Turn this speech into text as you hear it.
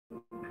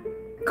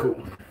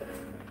Cool.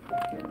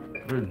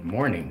 Good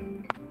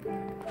morning.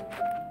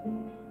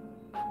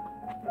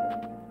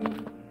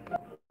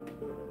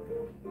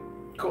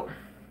 Cool.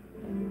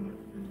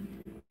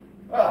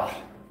 Oh,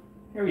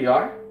 here we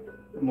are.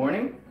 Good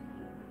morning.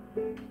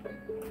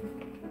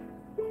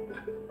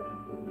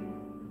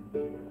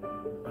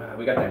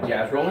 We got that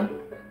jazz rolling.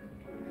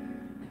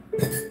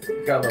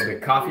 Got a little bit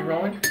of coffee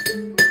rolling.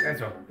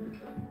 Guys will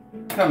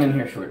come in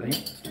here shortly.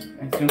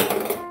 I assume.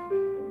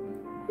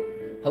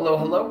 Hello,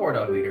 hello, War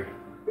Dog Leader.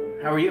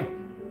 How are you?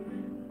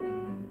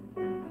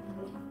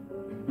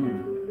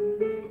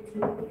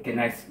 Get a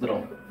nice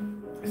little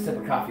sip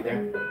of coffee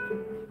there.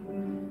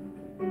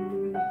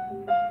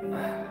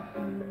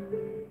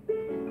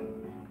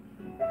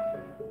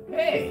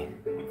 Hey,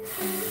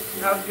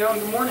 how's it going?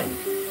 Good morning.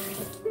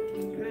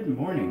 Good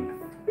morning.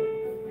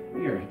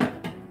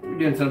 We're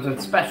doing something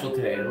special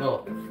today. A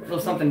little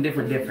something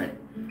different.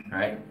 All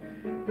right.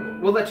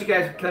 We'll let you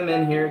guys come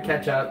in here,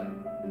 catch up.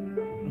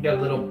 We got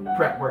a little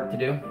prep work to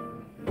do.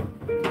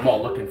 I'm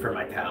all looking for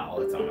my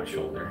towel. It's on my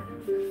shoulder.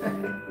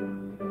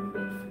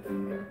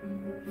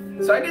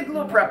 So I did a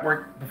little prep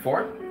work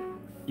before.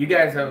 You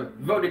guys have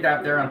voted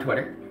out there on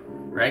Twitter,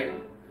 right?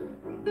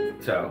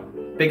 So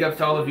big ups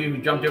to all of you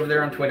who jumped over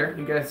there on Twitter.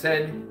 You guys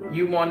said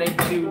you wanted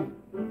to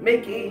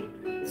make a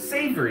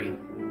savory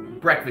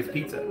breakfast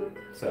pizza.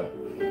 So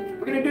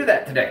we're gonna do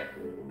that today.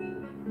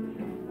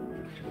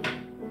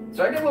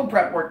 So I did a little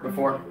prep work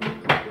before.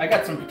 I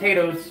got some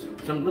potatoes,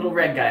 some little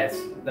red guys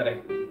that I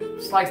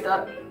sliced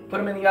up, put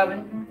them in the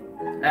oven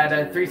at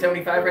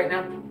 375 right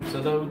now.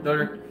 So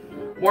they're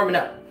warming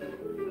up.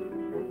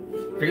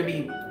 They're gonna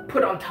be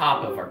put on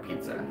top of our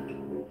pizza.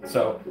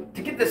 So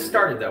to get this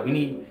started though, we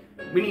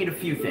need a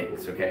few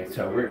things, okay?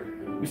 So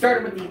we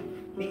started with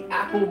the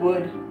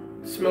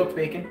applewood smoked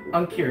bacon,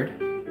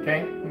 uncured,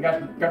 okay? We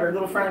got our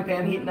little frying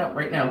pan heating up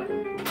right now.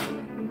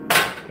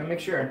 Gotta make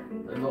sure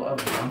the little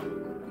oven's on,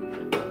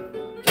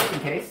 just in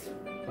case.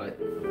 But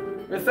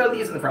we're gonna throw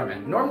these in the frying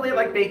pan. Normally I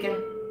like bacon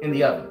in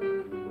the oven.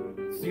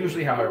 It's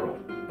usually how I roll.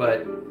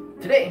 But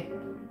today,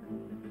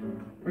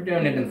 we're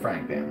doing it in the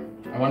frying pan.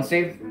 I want to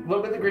save a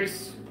little bit of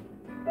grease.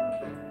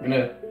 I'm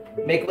gonna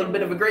make a little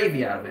bit of a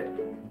gravy out of it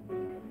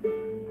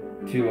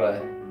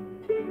to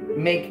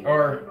make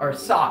our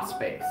sauce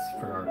base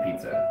for our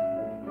pizza.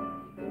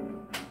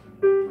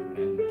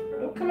 And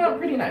it'll come out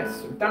pretty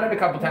nice. I've done it a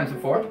couple times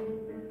before.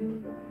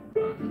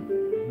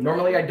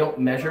 Normally I don't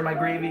measure my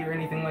gravy or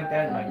anything like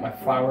that, my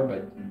flour,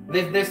 but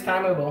this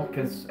time I will,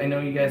 because I know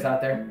you guys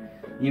out there,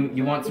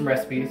 you want some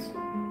recipes,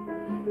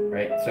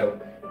 right? So,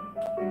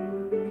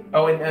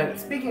 oh, and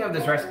speaking of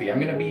this recipe, I'm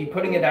going to be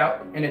putting it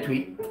out in a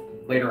tweet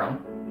later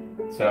on.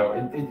 So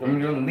I'm going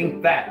to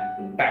link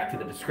that back to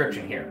the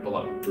description here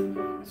below.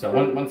 So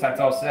once that's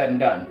all said and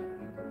done,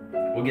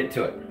 we'll get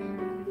to it.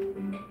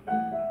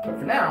 But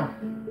for now,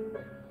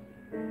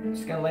 I'm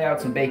just going to lay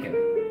out some bacon.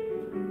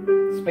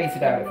 Space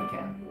it out if you can.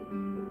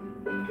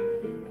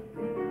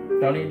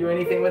 Don't need to do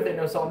anything with it,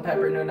 no salt and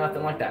pepper, no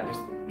nothing like that.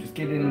 Just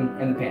get it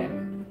in the pan.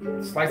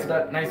 Slice it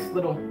up, nice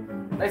little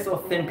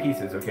thin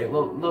pieces, okay?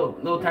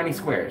 Little tiny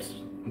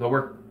squares. They'll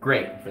work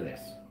great for this.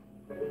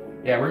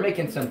 Yeah, we're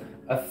making some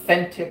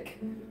authentic,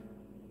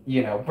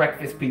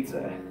 breakfast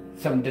pizza.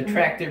 Some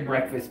detractor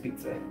breakfast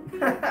pizza. We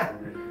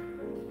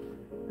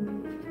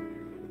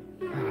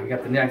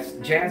got the nice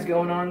jazz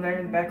going on there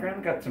in the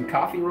background. Got some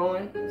coffee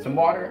rolling, some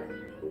water.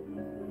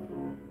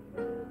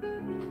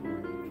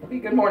 It'll be a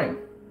good morning.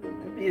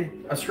 It'll be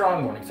a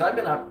strong morning. So I've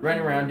been up,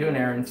 running around, doing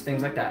errands,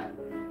 things like that.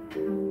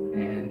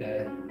 And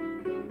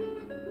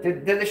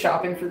did the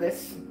shopping for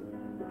this,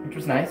 which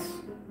was nice.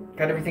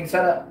 Got everything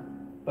set up.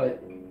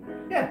 But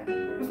yeah,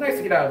 it was nice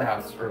to get out of the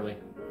house early.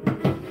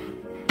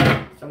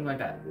 Something like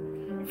that.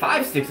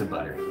 5 sticks of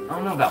butter. I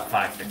don't know about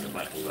 5 sticks of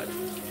butter, but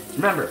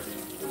remember,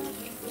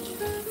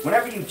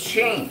 whenever you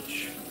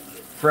change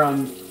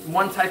from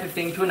one type of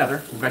thing to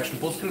another,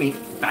 vegetables to meat,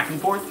 back and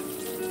forth,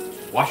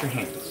 wash your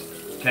hands.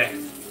 Okay?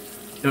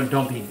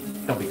 Don't be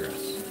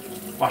gross.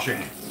 Wash your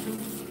hands.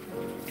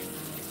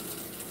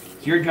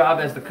 It's your job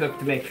as the cook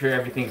to make sure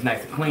everything's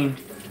nice and clean,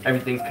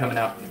 everything's coming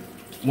out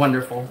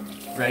wonderful,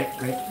 right?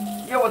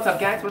 Yo, what's up,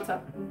 guys? What's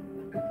up?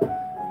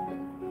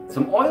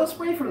 Some oil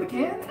spray from the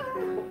can?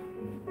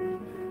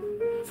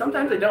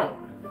 Sometimes I don't.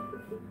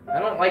 I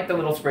don't like the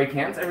little spray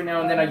cans. Every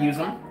now and then I use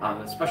them,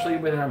 especially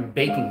when I'm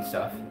baking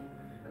stuff.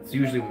 It's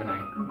usually when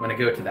I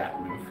go to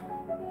that move.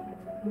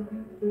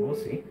 We'll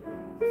see.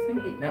 This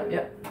thing heating up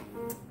yet?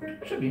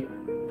 Should be.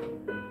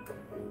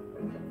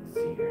 Let's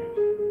see here.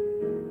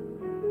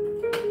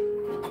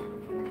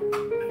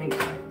 I think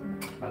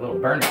my little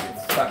burner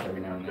gets stuck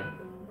every now and then.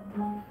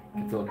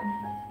 Gets a little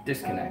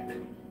disconnect.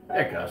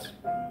 There it goes.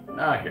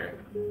 Now I hear it.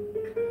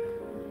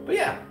 But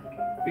yeah,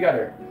 we got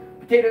our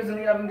potatoes in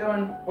the oven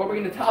going. What we're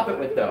going to top it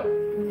with though?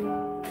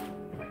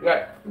 We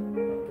got a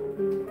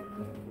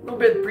little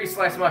bit of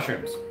pre-sliced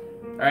mushrooms.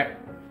 Alright?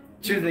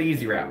 Choose the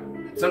easy route.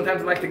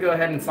 Sometimes I like to go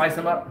ahead and slice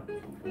them up,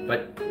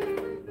 but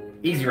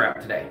easy route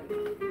today.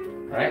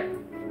 Alright?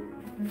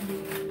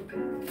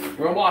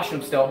 We're going to wash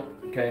them still.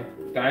 Okay?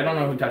 I don't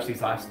know who touched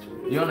these last.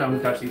 You don't know who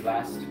touched these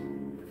last.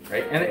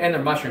 Right? And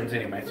they're mushrooms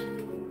anyways.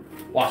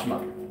 Wash them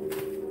up.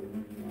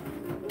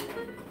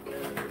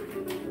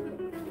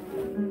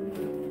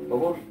 But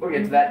we'll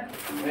get to that.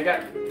 I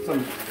got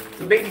some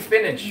baby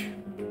spinach.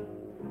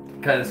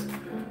 Because,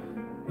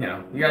 you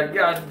know, you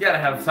gotta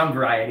have some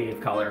variety of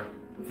color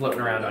floating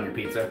around on your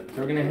pizza.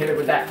 So we're gonna hit it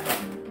with that.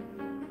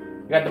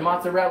 We got the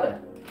mozzarella,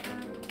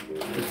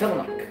 the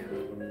Tillamook,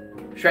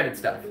 shredded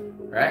stuff,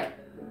 right?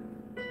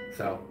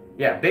 So,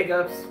 yeah, big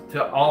ups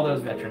to all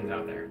those veterans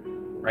out there,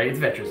 right? It's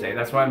Veterans Day.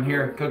 That's why I'm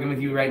here cooking with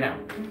you right now.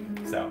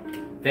 So,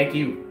 thank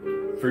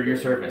you for your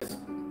service,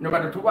 no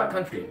matter to what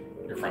country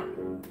you're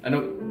from. I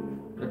know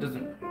that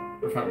doesn't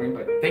affront me,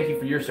 but thank you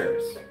for your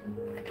service.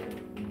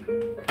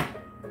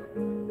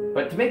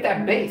 But to make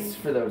that base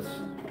for those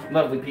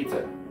lovely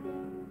pizza,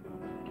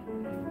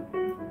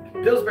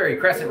 Pillsbury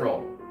crescent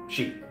roll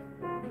sheet,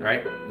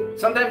 right?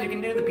 Sometimes you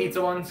can do the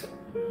pizza ones.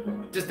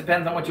 Just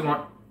depends on what you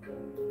want.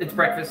 It's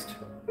breakfast,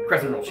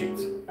 crescent roll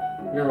sheets.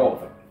 You're gonna roll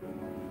with them.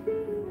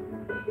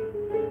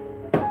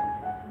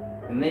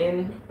 And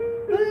then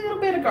a little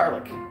bit of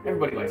garlic.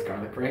 Everybody likes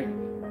garlic, right?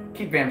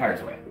 Keep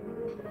vampires away.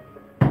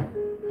 But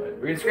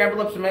we're gonna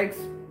scramble up some eggs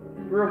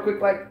real quick,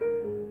 like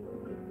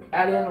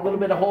add in a little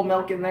bit of whole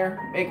milk in there,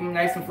 make them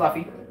nice and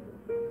fluffy.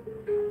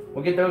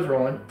 We'll get those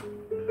rolling.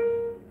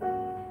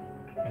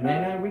 And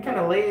then we kind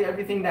of lay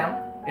everything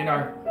down in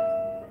our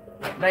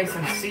nice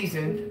and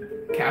seasoned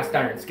cast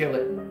iron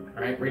skillet.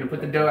 All right, we're gonna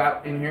put the dough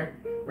out in here,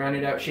 round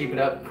it out, shape it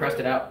up, crust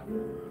it out,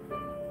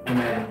 and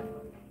then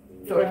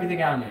throw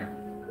everything out in there.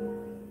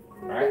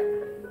 All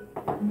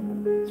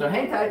right. So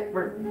hang tight.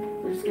 We're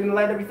just gonna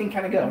let everything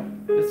kind of go.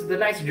 This is the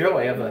nice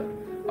joy of a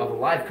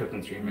live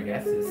cooking stream, I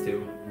guess, is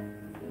to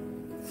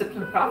sip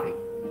some coffee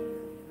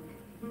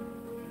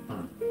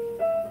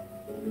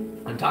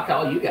and talk to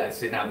all you guys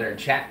sitting out there and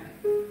chatting.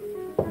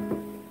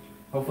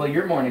 Hopefully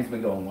your morning's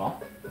been going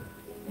well.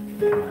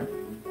 Alright,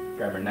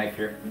 grab our knife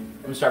here.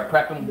 I'm gonna start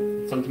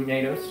prepping some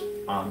tomatoes.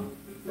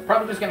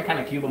 Probably just gonna kind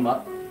of cube them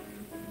up.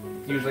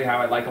 It's usually how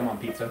I like them on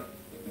pizza.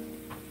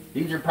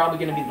 These are probably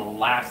gonna be the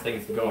last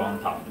things to go on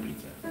top of the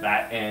pizza.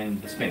 That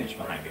and the spinach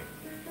behind it.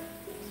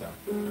 So.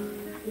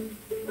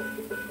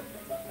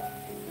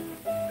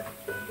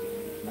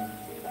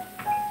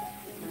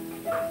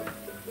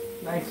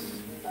 Nice.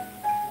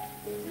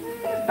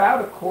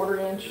 About a 1/4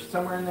 inch,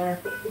 somewhere in there.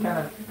 Kind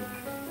of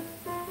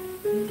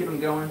get them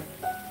going.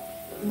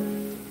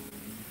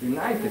 Your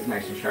knife is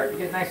nice and sharp. You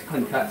get nice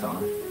clean cuts on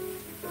them.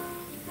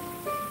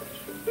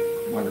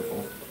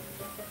 Wonderful.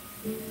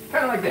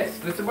 Kind of like this.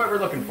 This is what we're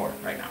looking for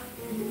right now.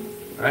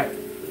 Alright?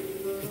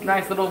 Just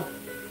nice little,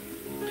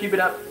 cube it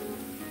up.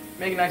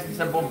 Make it nice and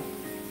simple.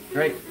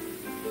 Right?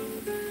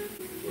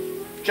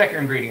 Check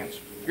your ingredients.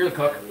 You're the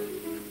cook.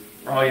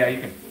 Oh yeah,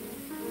 you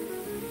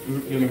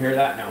can hear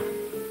that now.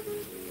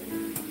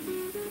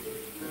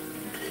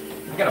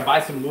 I gotta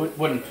buy some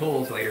wooden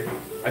tools later.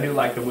 I do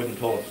like the wooden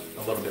tools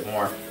a little bit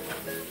more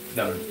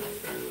than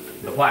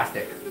the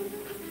plastic.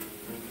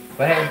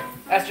 But hey,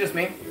 that's just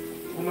me.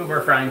 We'll move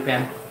our frying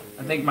pan.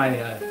 I think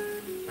my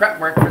prep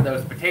work for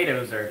those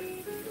potatoes are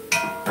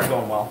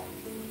going well.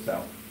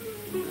 So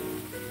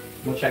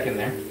we'll check in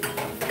there.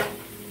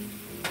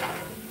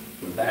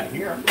 Put that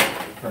here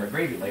for our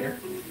gravy later.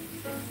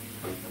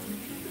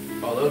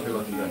 Oh, those are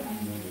looking good.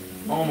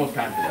 Almost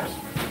time for this.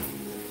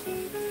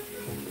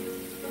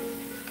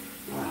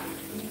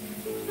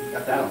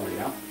 Got that all laid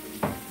out.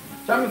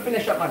 So I'm going to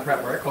finish up my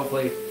prep work,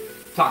 hopefully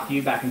talk to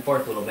you back and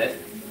forth a little bit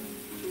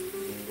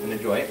and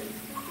enjoy it.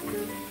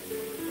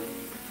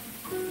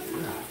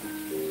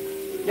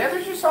 Yeah,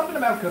 there's just something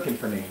about cooking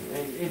for me.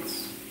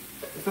 It's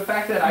the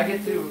fact that I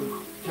get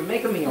to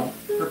make a meal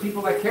for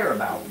people I care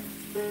about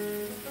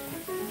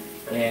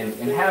and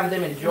have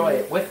them enjoy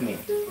it with me.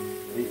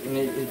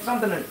 It's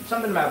something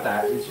about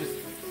that.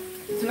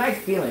 It's a nice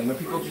feeling when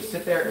people just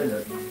sit there and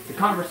the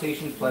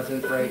conversation's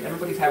pleasant, right?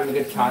 Everybody's having a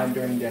good time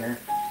during dinner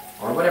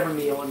or whatever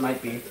meal it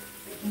might be.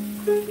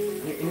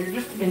 And you're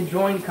just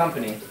enjoying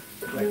company,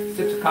 like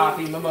sips of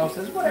coffee,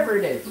 mimosas, whatever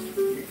it is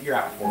you're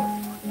out for.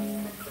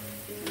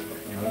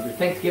 You know, your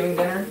Thanksgiving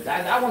dinner,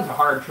 that one's a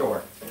hard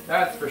chore,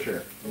 that's for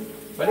sure.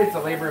 But it's a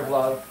labor of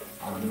love.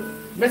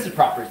 Mrs.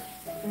 Proper's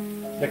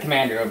the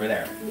commander over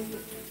there.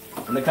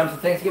 When it comes to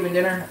Thanksgiving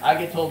dinner, I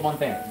get told one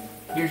thing.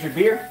 Here's your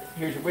beer,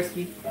 here's your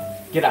whiskey,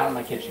 get out of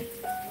my kitchen.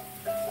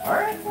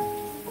 Alright,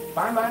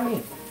 fine by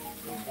me.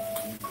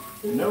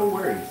 No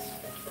worries.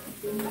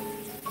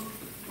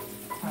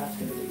 That's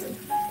gonna be good.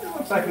 It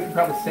looks like we can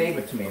probably save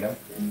a tomato.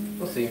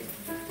 We'll see.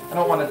 I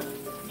don't want to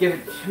give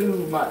it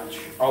too much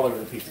all over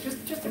the piece.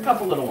 Just a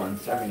couple little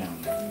ones every now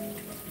and then.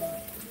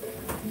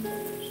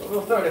 So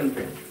we'll throw it in the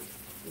fridge.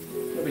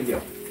 No big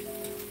deal.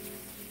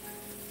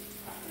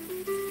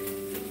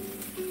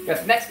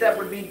 Guess next step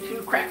would be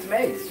to crack some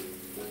eggs.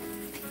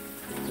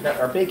 So we got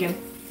our bacon,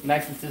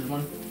 nice and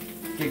sizzling.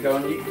 Get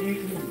going.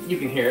 You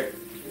can hear it.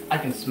 I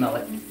can smell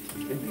it.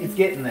 It's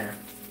getting there.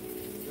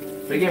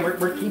 But again,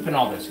 we're keeping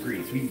all this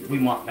grease. We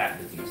want that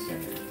business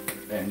in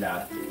there. And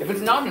if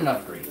it's not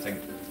enough grease, like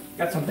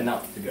got something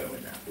else to go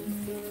with now.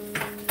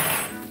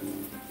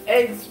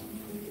 Eggs,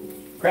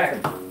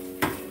 crack them,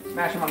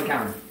 smash them on the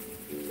counter.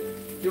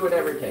 Do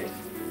whatever it takes.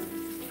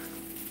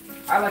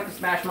 I like to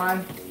smash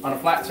mine on a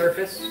flat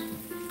surface.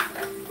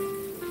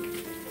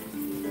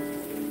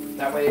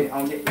 That way I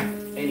don't get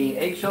any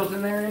eggshells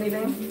in there or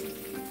anything.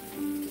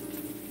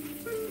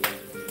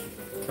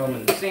 Throw them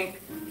in the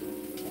sink.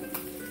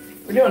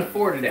 We're doing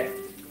 4 today.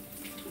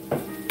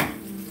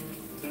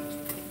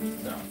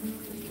 So,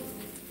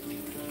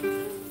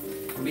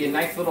 it'll be a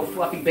nice little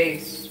fluffy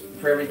base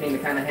for everything to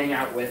kind of hang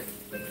out with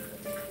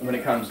when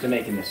it comes to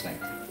making this thing.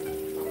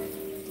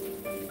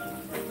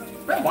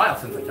 It's been a while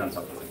since I've done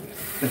something like this.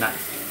 It's been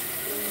nice.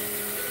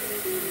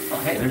 Oh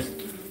hey, there's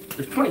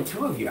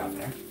 22 of you out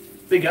there.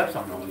 Big ups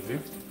on all of you.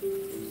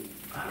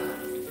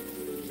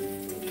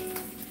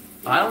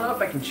 I don't know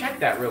if I can check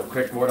that real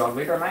quick, War Dog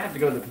Leader. I might have to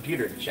go to the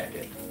computer to check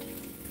it.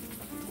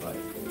 But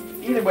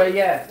either way,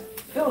 yeah.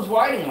 Phil was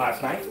whiting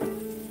last night.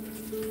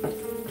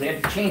 They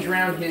had to change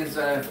around his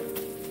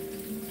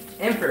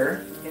info,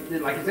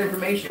 like his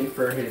information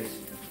for his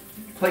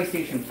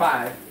PlayStation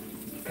 5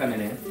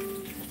 coming in.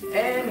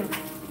 And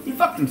he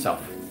fucked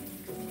himself.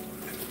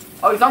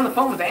 Oh, he's on the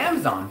phone with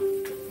Amazon.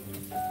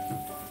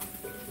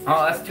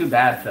 Oh, that's too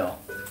bad, Phil.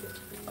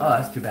 Oh,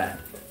 that's too bad.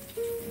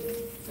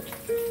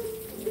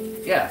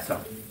 Yeah, so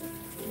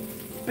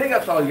big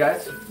ups to all you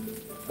guys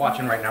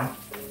watching right now.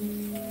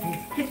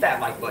 Hit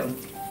that like button.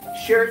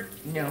 Share it,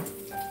 you know,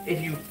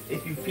 if you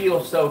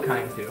feel so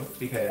kind to,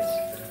 because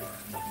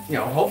you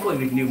know, hopefully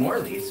we can do more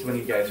of these when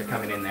you guys are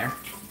coming in there.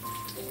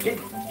 Get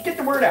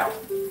the word out.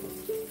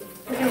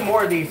 We're doing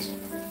more of these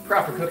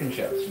proper cooking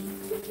shows.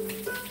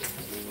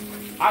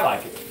 I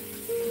like it.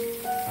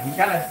 I'm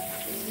kind of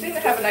seem to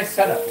have a nice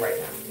setup right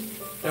now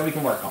that we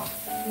can work on.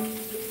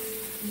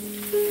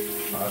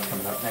 Oh, that's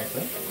coming up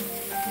nicely.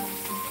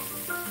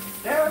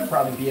 There would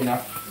probably be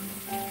enough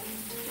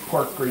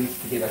pork grease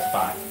to get us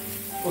by.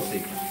 We'll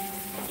see.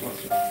 We'll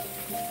see.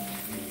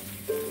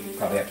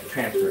 Probably have to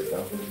transfer it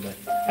though.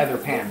 The other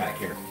pan back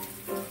here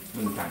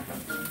when the time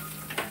comes.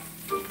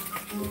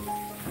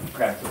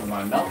 Grab some of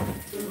my milk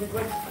real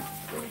quick.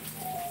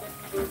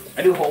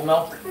 I do whole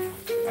milk.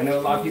 I know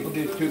a lot of people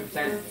do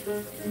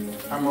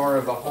 2%. I'm more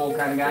of a whole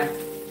kind of guy.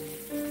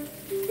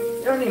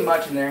 You don't need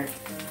much in there.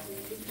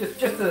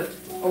 Just a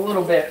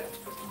little bit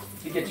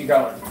to get you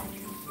going.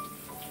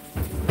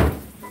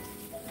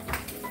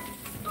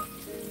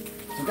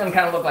 So it's gonna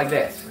kind of look like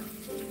this.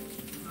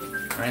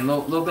 Alright, a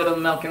little bit of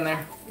milk in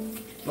there. A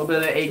little bit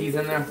of the eggies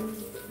in there.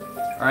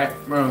 Alright,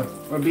 we're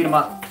gonna beat them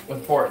up with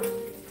a fork.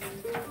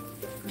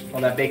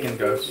 While that bacon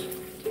goes.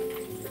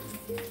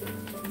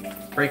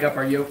 Break up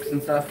our yolks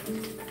and stuff.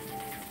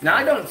 Now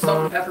I don't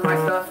salt and pepper my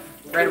stuff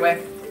right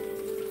away.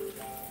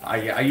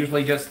 I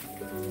usually just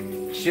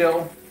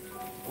chill,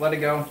 let it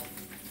go.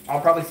 I'll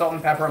probably salt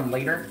and pepper them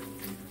later.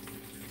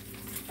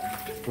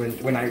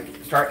 When I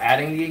start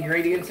adding the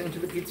ingredients into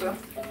the pizza.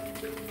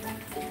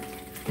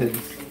 Because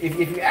if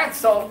you add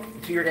salt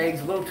to your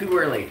eggs a little too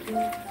early,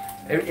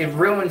 it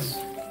ruins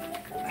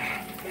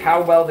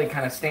how well they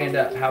kind of stand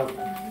up, how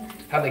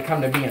they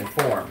come to be in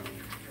form.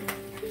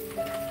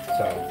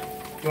 So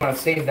you want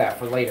to save that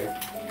for later.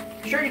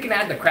 Sure, you can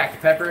add the cracked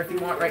pepper if you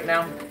want right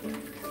now,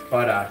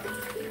 but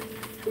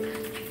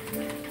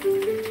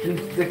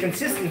the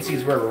consistency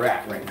is where we're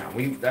at right now.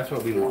 That's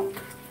what we want.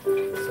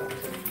 So,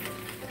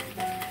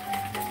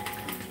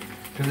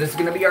 because this is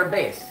going to be our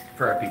base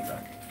for our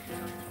pizza.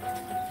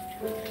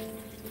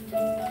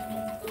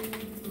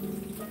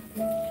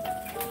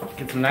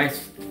 Get some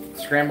nice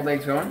scrambled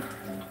eggs going.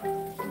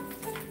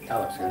 That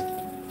looks good.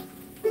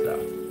 So,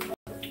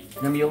 it's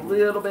going to be a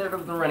little bit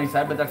of the runny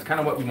side, but that's kind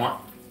of what we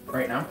want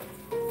right now.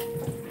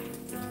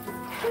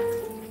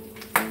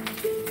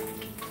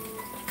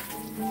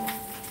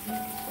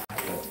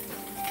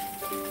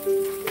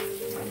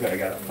 Good, I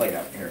got a plate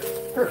out here.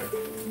 Perfect.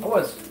 I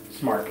was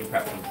smart and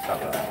prepped some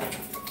stuff up.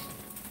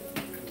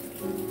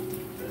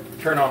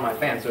 Turn on my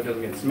fan so it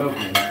doesn't get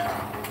smoky in there.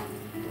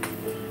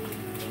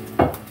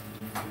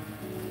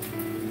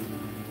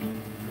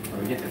 Or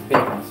we get this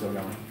bacon still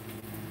going.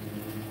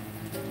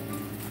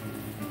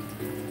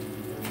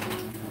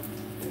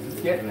 It's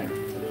just getting there.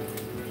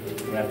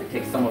 I'm gonna have to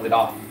take some of it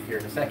off here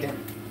in a second.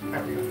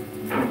 There we go.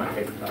 Put my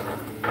paper towel.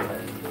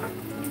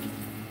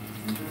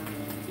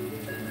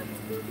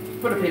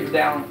 Put a paper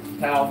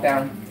towel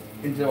down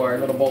into our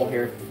little bowl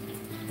here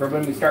for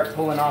when we start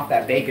pulling off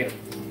that bacon.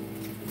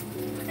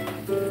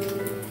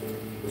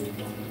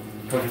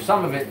 Because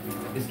some of it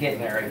is getting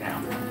there right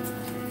now.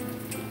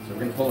 So we're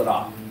going to pull it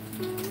off.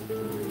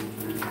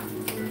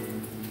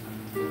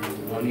 We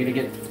don't need to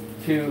get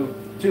too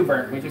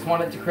burnt. We just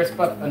want it to crisp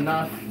up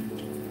enough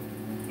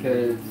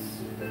because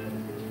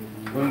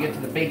when we get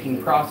to the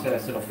baking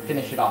process, it'll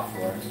finish it off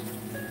for us.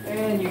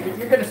 And you're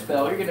going to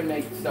spill. You're going to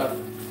make stuff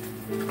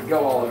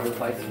go all over the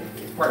place.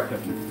 It's part of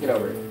cooking. Get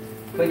over it.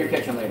 Clean your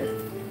kitchen later.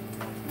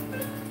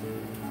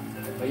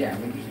 But yeah,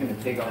 we're just going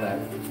to take all that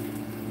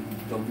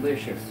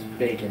delicious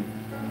bacon.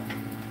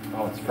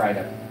 Oh, it's fried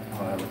up.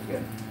 Oh, that looks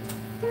good.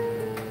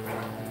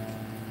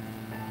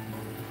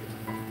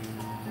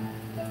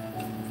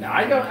 No,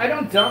 I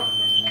don't dump.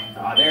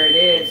 Oh, there it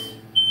is.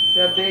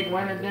 The big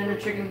winter dinner,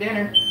 chicken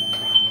dinner.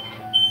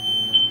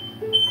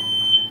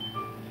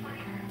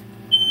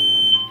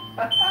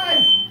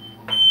 Hi.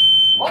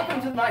 Welcome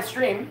to my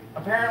stream.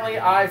 Apparently,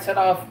 I set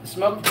off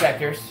smoke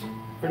detectors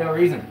for no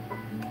reason.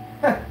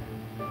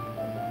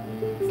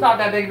 It's not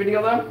that big of a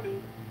deal, though.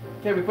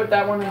 Okay, we put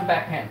that one in the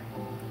back pan.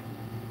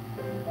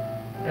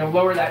 I'm gonna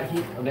lower that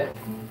heat a bit.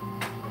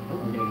 Ooh,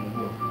 we're getting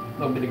a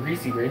little bit of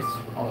greasy grease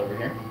all over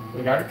here.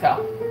 We got our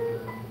towel.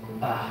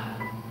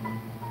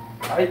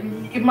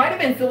 It might have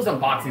been Phil's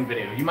unboxing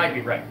video. You might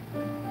be right.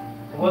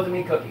 It wasn't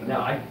me cooking. No,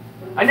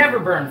 I never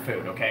burn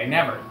food. Okay,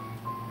 never.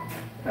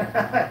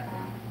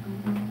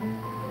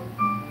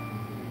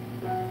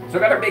 So I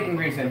got our bacon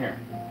grease in here.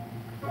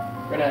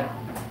 We're gonna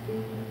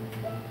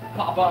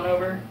pop on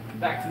over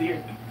back to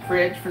the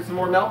fridge for some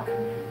more milk.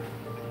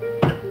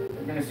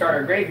 We're gonna start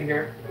our gravy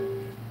here.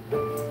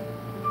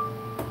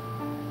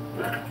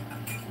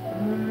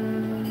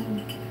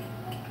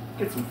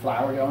 Get some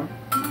flour going.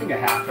 I think a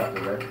half cup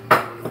will work.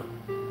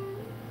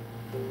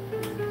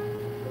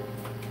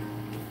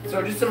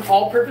 So just some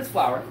all-purpose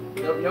flour.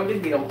 No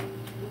big deal.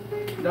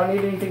 Don't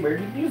need anything weird.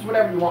 You can use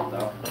whatever you want,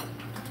 though.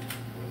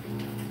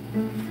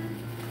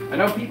 I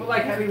know people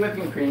like heavy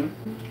whipping cream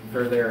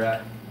for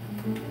their.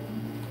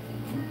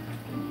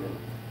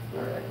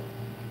 All right.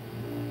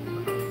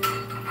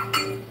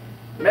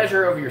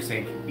 Measure over your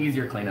sink.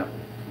 Easier cleanup.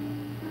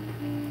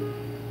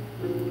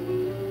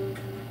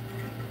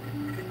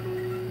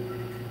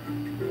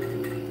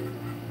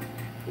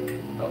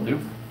 That'll do.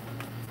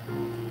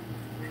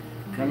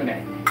 I'm gonna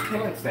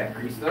enhance that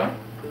grease though.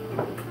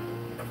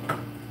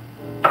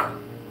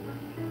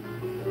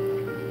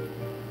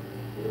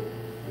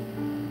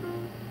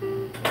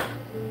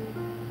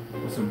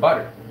 With some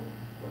butter.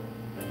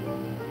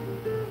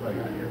 What do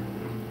I got here?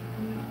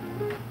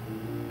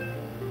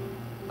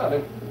 That'll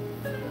do.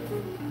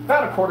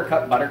 About a quarter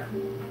cup butter.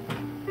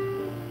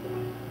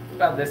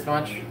 About this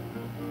much.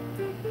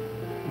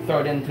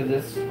 Throw it into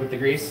this with the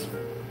grease.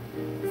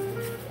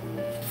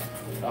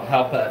 It'll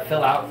help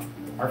fill out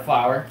our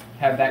flour.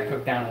 Have that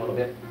cook down a little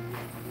bit.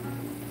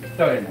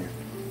 Throw it in there.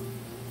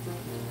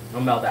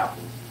 It'll melt out.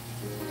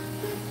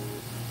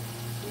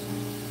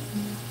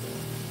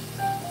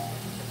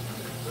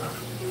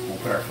 We'll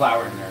put our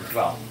flour in there as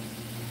well.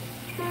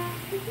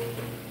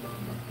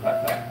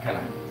 Let that kind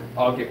of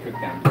all get cooked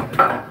down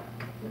together.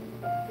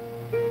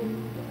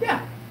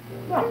 Yeah.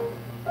 Well,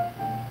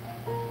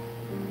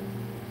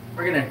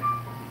 we're gonna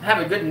have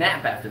a good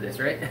nap after this,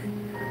 right?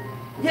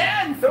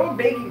 Yeah, and throw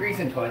bacon grease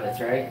in toilets,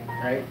 right?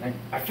 Right?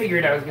 I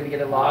figured I was going to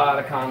get a lot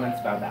of comments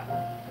about that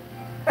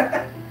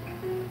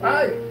one.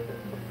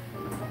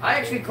 I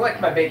actually collect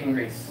my bacon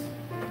grease.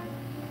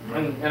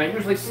 And I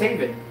usually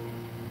save it.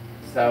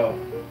 So,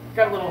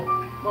 got a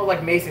little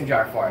like mason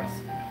jar for us.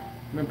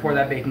 I'm going to pour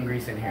that bacon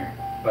grease in here.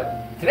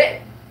 But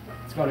today,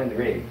 it's going in the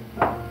gravy.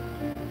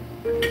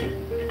 You're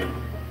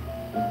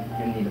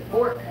going to need a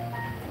fork.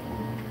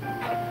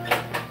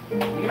 You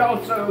can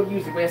also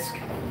use a whisk.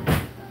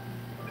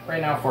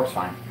 Right now, fork's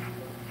fine.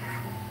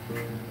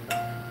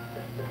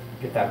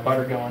 Get that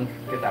butter going,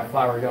 get that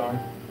flour going.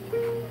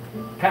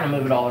 Kind of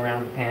move it all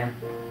around the pan.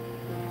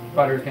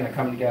 Butter's gonna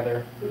come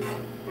together.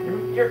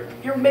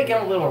 You're making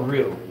a little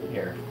roux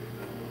here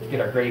to get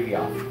our gravy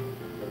off.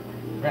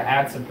 We're gonna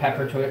add some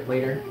pepper to it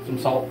later, some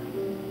salt.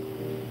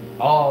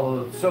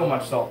 Oh, so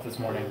much salt this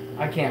morning.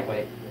 I can't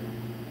wait.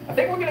 I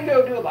think we're gonna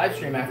go do a live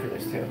stream after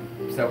this too.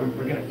 So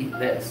we're gonna eat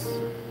this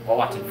while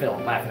watching Phil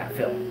and laughing at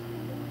Phil.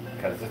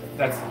 Because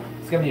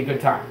it's gonna be a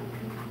good time.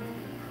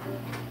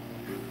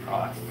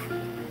 Oh,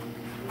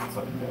 that's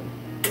looking good.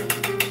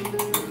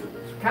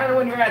 So kind of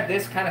when you're at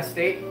this kind of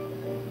state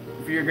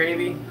for your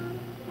gravy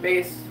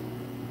base,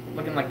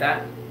 looking like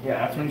that, yeah,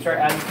 that's when you start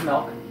adding some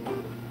milk.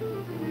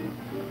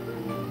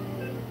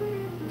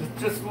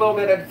 Just a little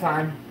bit at a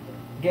time.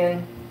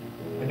 Again,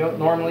 I don't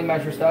normally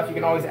measure stuff. You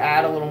can always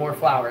add a little more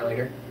flour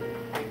later.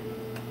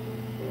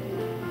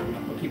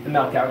 We'll keep the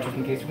milk out just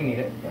in case we need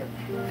it.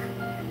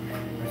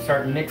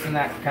 Start mixing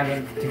that kind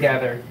of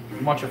together.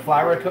 You want your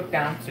flour to cook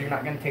down so you're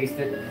not going to taste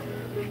it.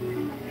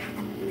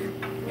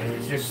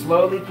 And just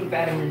slowly keep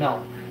adding your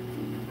milk.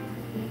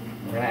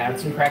 We're going to add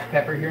some cracked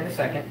pepper here in a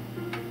second.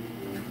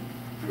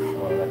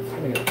 Oh, that's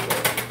going to go good.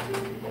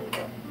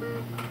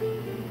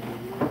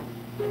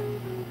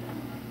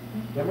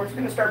 Then we're just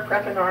going to start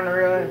prepping on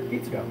our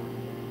pizza dough.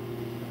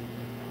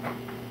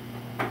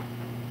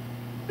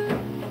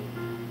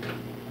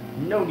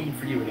 No need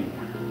for you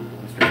anymore,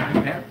 Mr.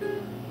 Frying Pan.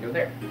 Go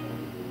there.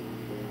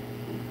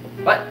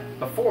 But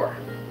before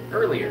I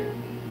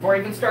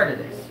even started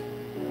this,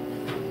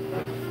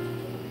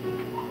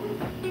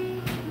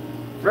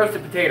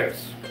 roasted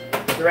potatoes,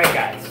 the red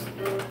guys.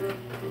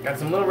 Got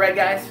some little red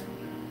guys.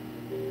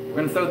 We're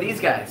gonna throw these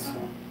guys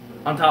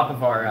on top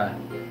of our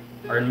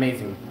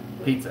amazing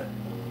pizza.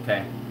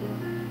 Okay,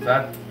 so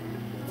that's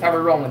how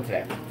we're rolling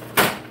today.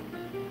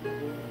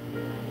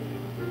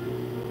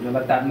 You know,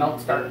 let that milk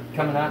start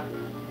coming up.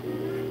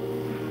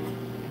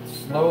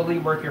 Slowly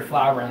work your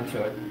flour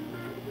into it.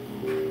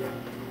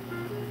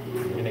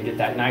 You're gonna get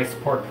that nice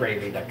pork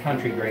gravy, that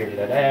country gravy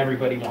that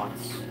everybody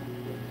wants.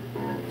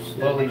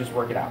 Slowly just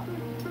work it out.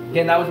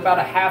 Again, that was about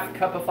a half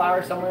cup of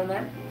flour, somewhere in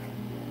there.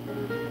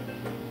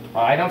 Oh,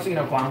 I don't see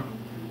no clown.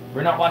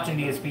 We're not watching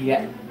DSP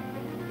yet.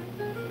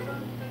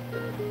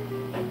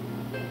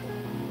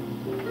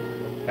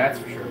 That's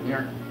for sure.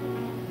 We're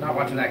not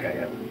watching that guy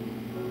yet.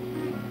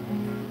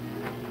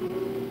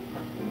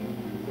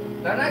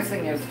 The nice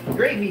thing is,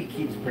 gravy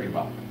keeps pretty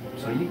well.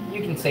 So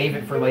you can save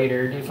it for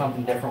later, do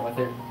something different with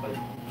it, like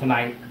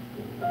tonight.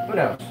 Who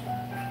knows?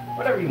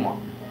 Whatever you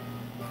want.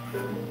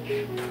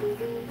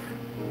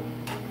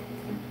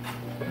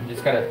 You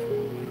just gotta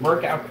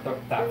work out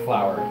that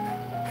flour.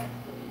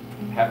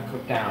 Have it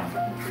cook down.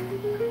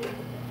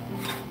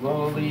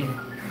 Slowly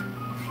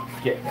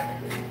get there.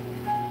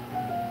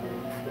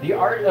 The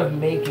art of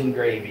making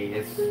gravy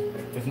is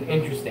an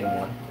interesting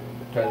one.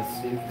 Because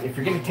if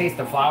you're gonna taste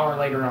the flour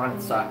later on,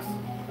 it sucks,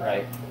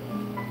 right?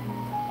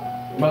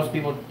 Most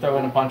people throw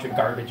in a bunch of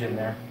garbage in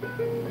there.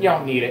 You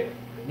don't need it.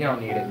 You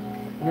don't need it.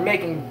 You're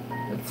making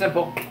a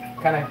simple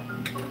kind of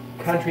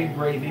country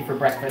gravy for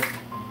breakfast.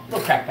 A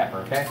little cracked pepper,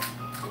 okay?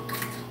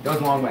 Goes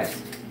a long way.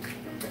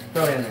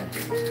 Throw it in there.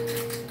 Give it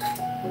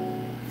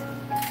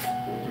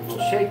a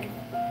little shake.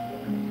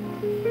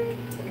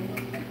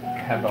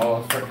 Have it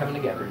all start coming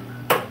together.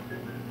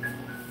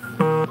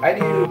 I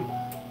do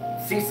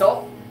sea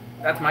salt.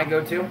 That's my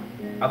go-to.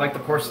 I like the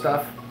coarse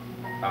stuff.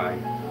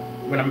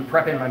 When I'm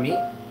prepping my meat,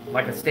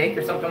 like a steak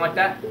or something like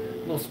that, a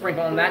little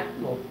sprinkle on that, a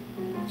little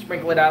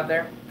sprinkle it out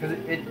there, because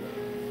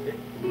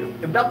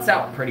it melts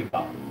out pretty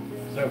well.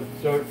 So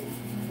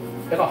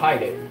it'll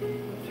hide it.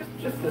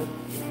 Just a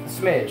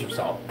smidge of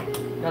salt.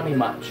 Not need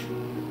much.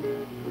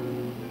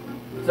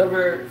 So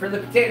for the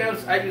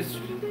potatoes, I use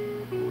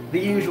the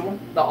usual,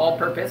 the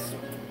all-purpose.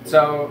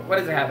 So what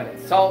does it have in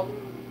it? Salt.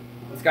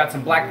 It's got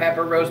some black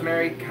pepper,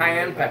 rosemary,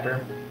 cayenne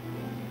pepper,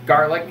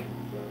 garlic,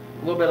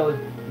 a little bit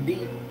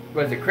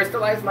of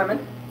crystallized lemon,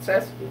 it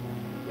says.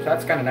 So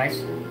that's kind of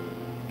nice.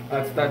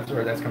 That's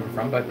where that's coming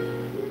from, but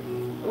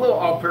a little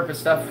all-purpose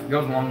stuff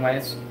goes a long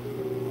ways.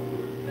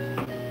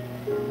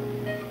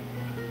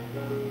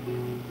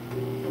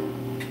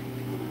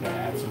 Gonna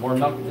add some more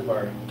milk to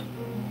our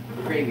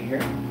gravy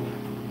here.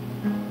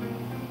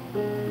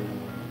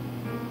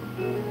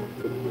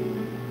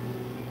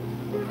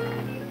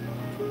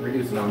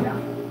 Reduce it on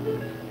down.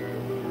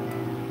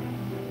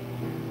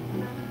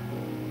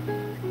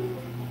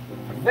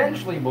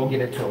 Eventually we'll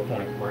get it to a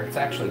point where it's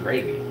actually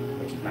gravy,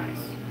 which is nice.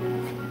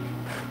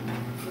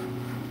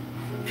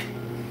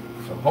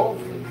 So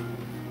hopefully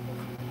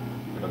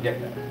it'll get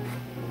there.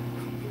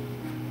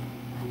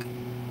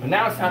 But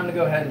now it's time to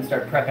go ahead and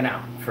start prepping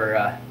out for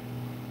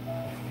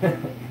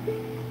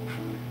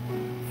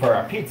for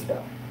our pizza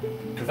dough.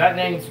 Because that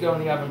needs to go in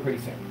the oven pretty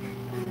soon.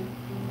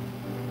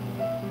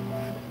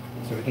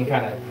 So we can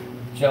kind of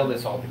gel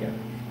this all together.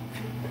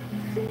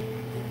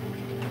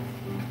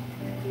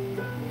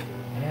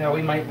 Yeah,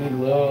 we might need a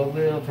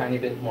little tiny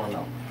bit more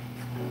milk.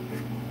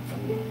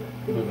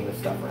 Moving this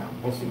stuff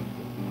around. We'll see.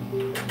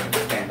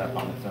 Stand up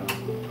on its own.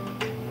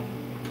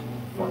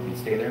 Fork can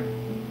stay there.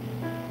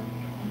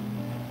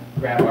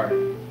 Grab our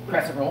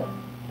crescent roll.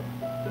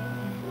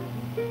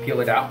 Peel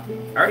it out.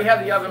 I already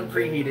have the oven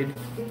preheated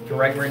to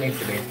right where it needs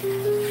to be.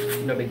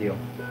 No big deal.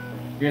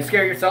 You're gonna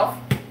scare yourself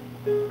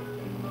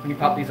when you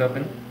pop these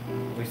open.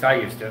 At least I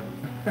used to.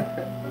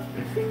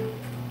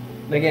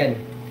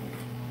 Again,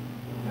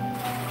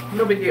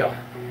 no big deal.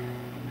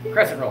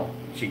 Crescent roll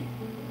sheet.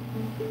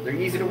 They're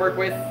easy to work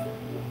with.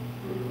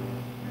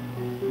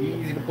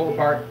 Easy to pull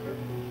apart.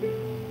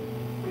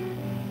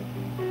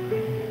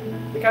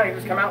 They kind of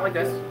just come out like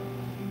this.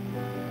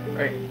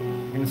 Right.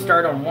 You're gonna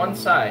start on one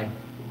side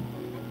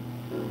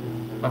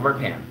of our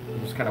pan. You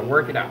just kind of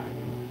work it out.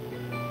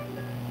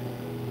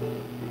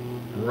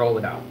 And roll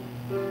it out.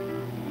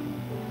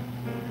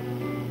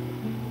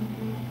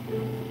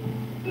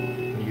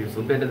 Use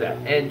a bit of that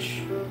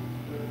edge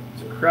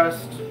as a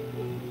crust.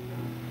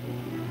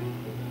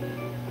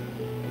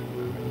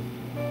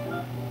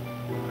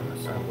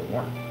 A little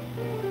more.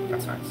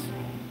 That's nice.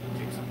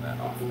 Take some of that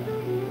off there.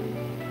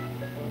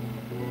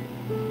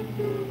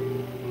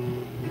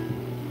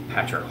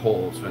 Patch our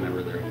holes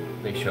whenever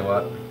they show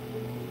up.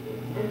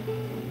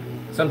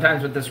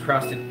 Sometimes with this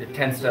crust, it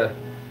tends to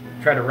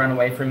try to run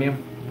away from you.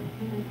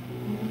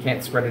 You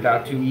can't spread it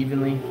out too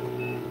evenly.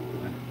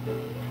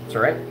 It's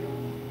alright.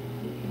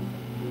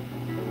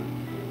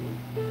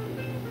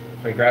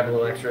 So we grab a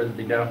little extra of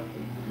the dough.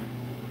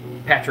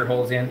 Patch your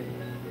holes in.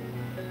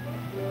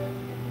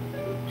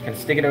 Just kind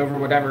of stick it over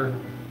whatever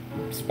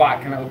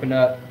spot kind of opened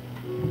up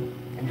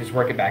and just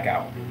work it back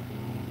out.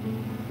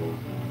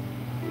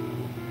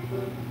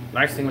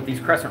 Nice thing with these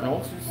crescent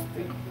rolls is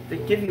they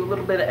give you a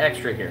little bit of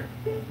extra here.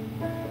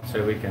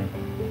 So we can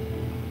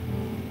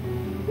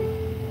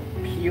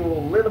peel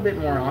a little bit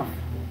more off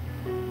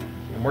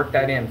and work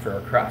that in for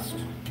our crust.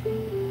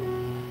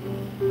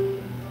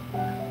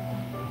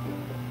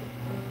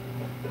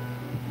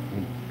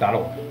 And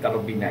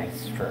that'll be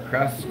nice for a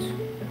crust.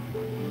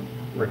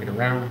 Work it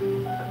around.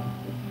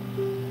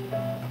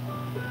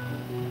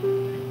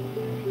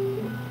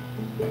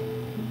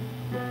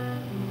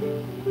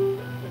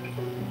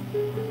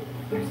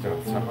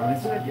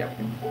 Yep.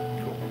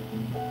 Cool.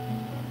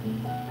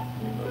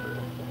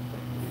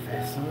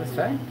 Fast on this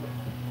side.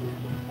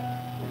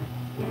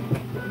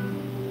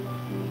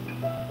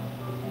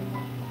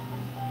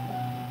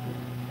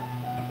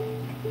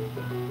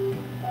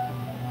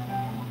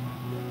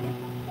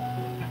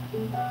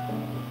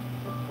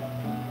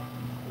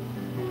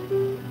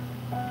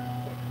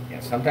 Yeah,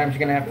 sometimes you're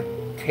gonna have to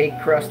take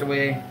crust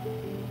away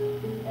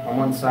on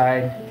one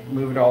side,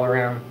 move it all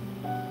around.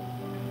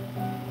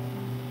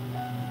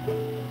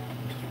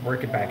 Just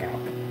work it back out.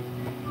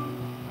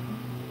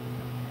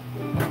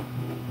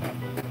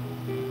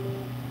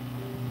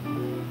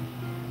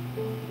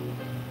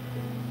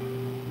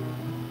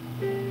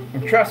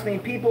 And trust me,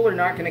 people are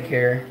not going to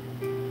care.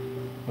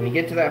 When you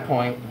get to that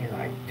point, you're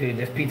like, dude,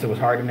 this pizza was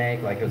hard to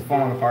make, like it was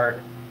falling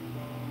apart.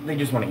 They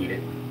just want to eat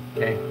it,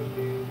 okay?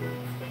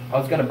 Oh,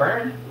 it's going to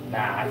burn?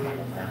 Nah, it's not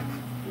going to burn.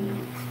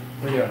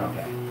 We're doing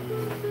okay.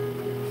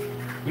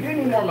 We do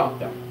need more milk,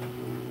 though.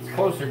 It's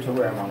closer to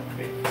where I want it to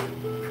be.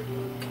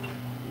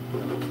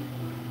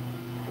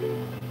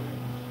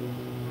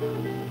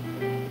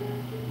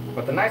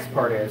 But the nice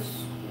part is,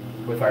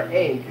 with our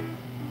egg,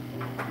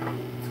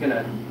 it's going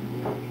to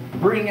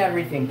bring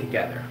everything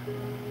together.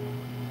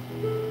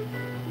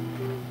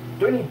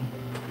 Do I need,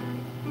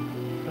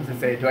 what does it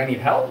say, do I need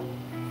help?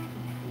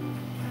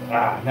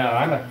 Ah, no,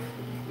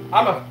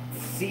 I'm a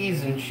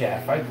seasoned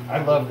chef.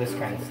 I love this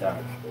kind of stuff.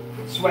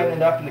 Sweating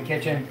it up in the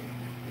kitchen,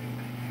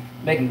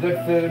 making good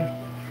food.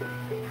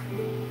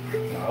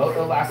 You know,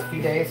 it'll last a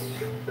few days,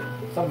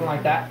 something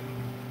like that.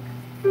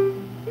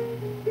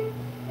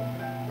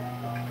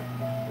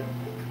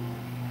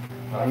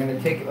 I'm going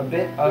to take a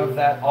bit of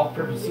that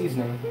all-purpose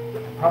seasoning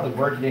and probably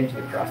work it into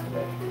the crust a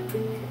bit.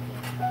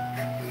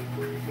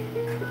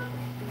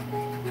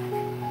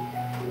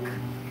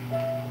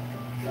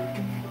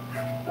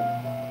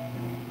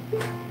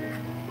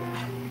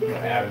 I'm going to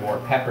add more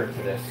pepper to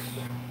this.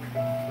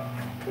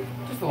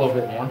 Just a little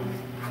bit more.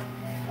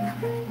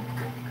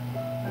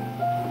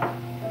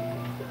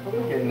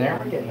 We're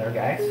getting there,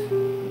 guys.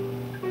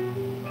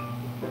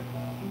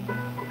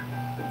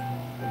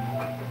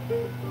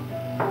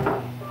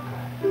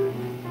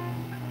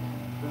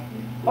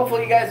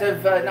 Hopefully you guys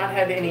have not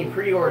had any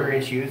pre-order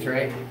issues,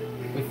 right?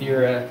 With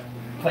your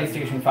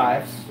PlayStation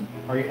 5s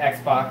or your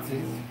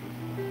Xboxes.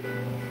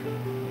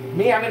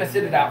 Me, I'm going to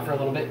sit it out for a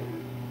little bit.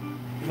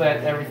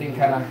 Let everything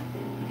kind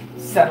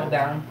of settle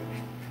down.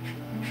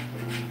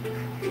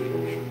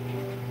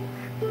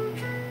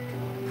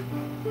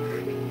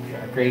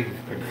 Yeah, gravy's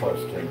pretty close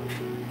to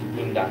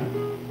being done.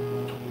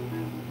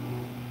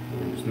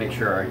 Just make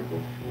sure our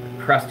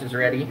crust is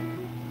ready.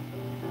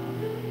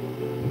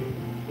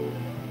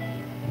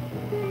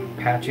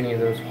 Patch any of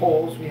those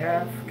holes we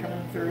have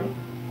coming through.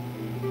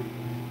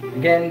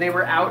 Again, they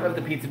were out of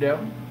the pizza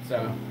dough,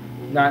 so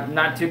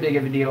not too big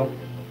of a deal.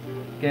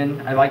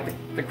 Again, I like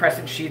the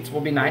crescent sheets will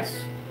be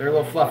nice. They're a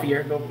little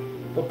fluffier.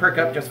 They'll perk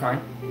up just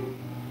fine.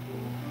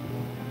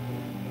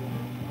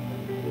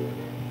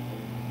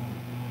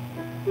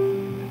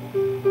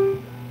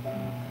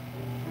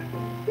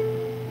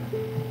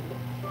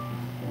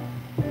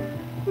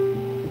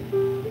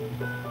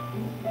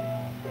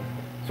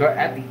 So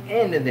at the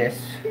end of this,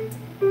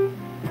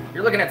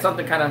 you're looking at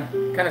something kind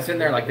of sitting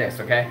there like this,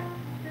 okay?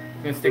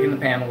 I'm gonna stick it in the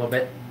pan a little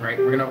bit, right?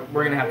 We're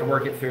gonna have to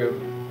work it through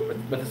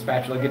with the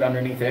spatula, get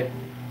underneath it.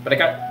 But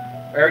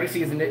I already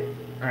seasoned it,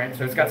 all right?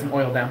 So it's got some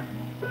oil down.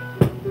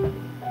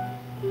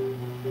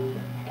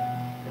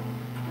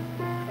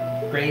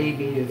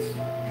 Gravy is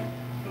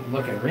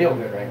looking real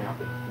good right now.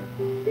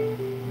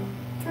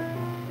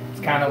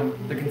 It's kind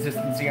of the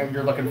consistency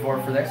you're looking for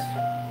this.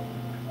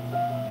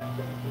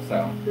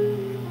 So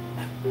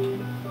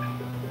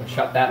I'll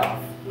shut that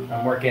off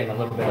and work in a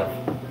little bit of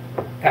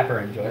pepper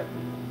into it.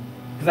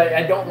 Because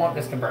I don't want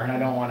this to burn. I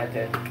don't want it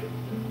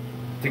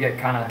to get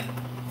kind of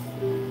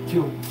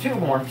too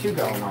warm, too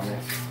going on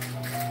this.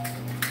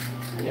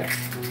 Yeah,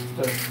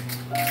 just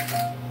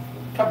a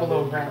couple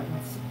little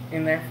grounds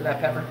in there for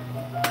that pepper.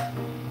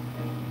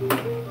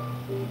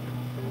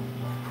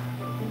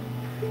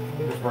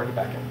 Just work it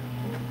back in.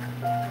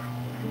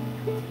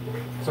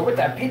 So with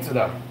that pizza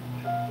though,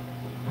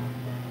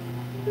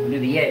 we'll do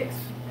the eggs.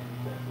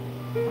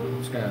 I'm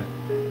just gonna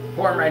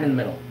pour them right in the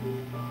middle.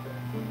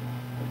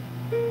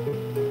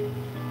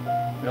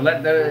 We'll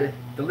let the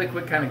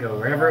liquid kind of go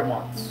wherever it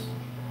wants.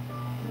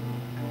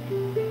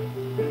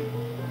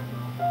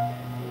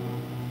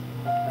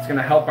 It's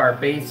gonna help our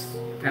base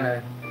kind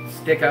of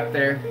stick up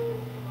there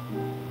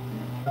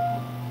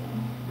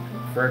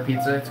for our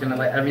pizza. It's gonna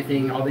let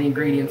everything, all the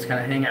ingredients kind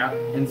of hang out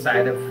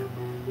inside of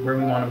where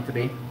we want them to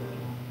be.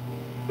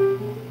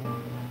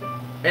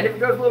 And if it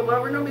goes a little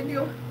over, no big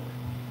deal.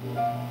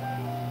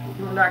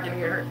 We're not gonna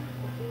get hurt.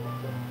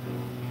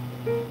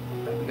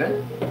 That'll be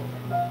good.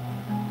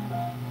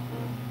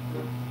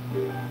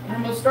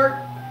 And we'll start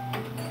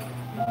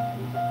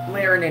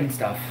layering in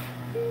stuff.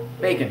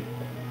 Bacon.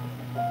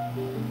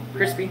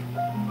 Crispy.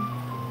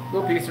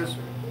 Little pieces.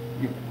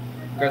 You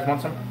guys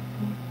want some?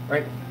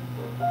 Right?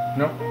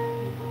 No?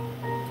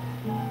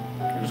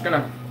 I'm just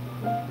gonna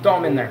throw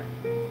them in there.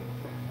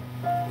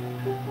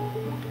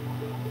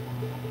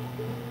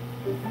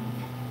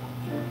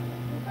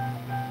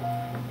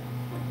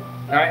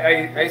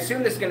 I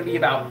assume this is going to be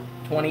about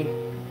 20,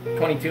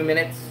 22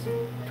 minutes,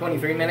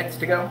 23 minutes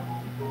to go.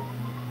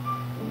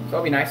 So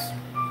it'll be nice.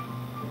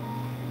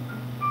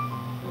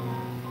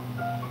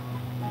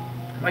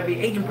 Might be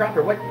Agent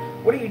Proper. What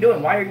are you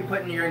doing? Why are you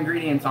putting your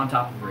ingredients on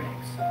top of your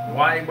eggs?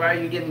 Why are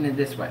you getting it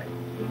this way?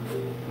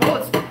 Well,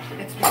 it's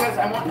because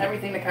I want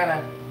everything to kind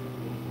of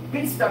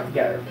be stuck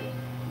together.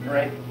 All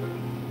right.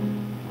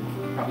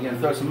 Probably gonna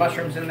throw some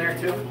mushrooms in there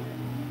too.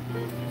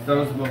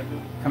 Those will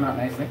come out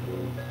nicely.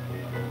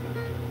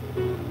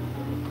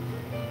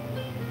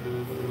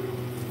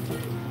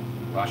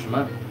 Wash them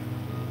up.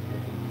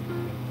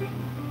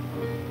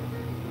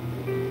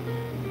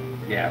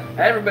 Yeah,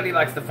 everybody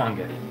likes the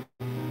fungus.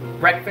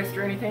 Breakfast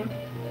or anything?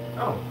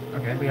 Oh,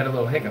 okay. We had a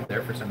little hiccup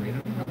there for some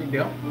reason. No big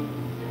deal.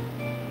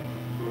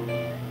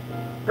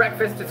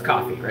 Breakfast is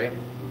coffee, right?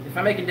 If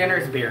I'm making dinner,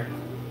 it's beer.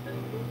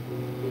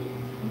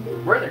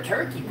 Where are the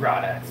turkey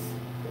products?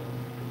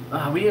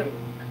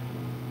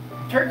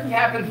 Turkey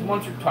happens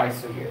once or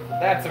twice a year.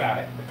 That's about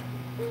it.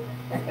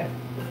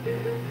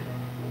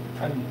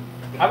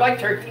 I like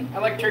turkey. I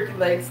like turkey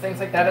legs, things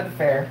like that at the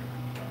fair.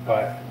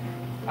 But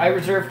I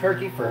reserve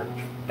turkey for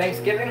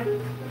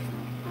Thanksgiving.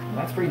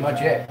 That's pretty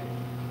much it.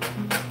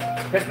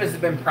 Christmas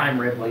has been prime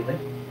rib lately.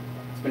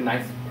 It's been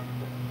nice.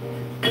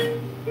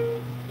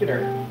 Get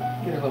her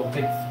little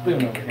big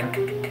spoon over here.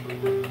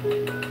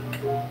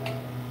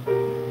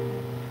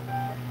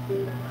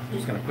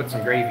 Just gonna put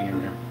some gravy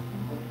in there.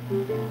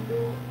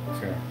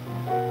 Just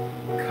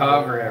gonna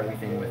cover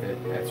everything with it.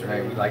 That's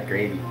right, we like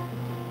gravy.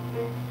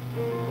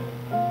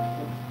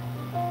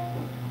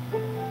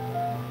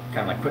 Kind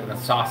of like putting the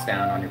sauce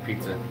down on your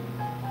pizza.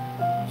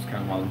 Just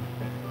kind of want to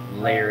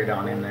layer it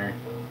on in there.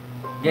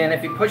 Again,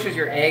 if it pushes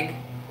your egg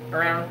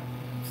around,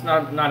 it's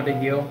not a big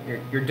deal.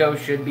 Your dough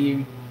should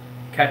be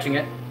catching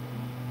it.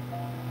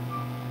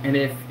 And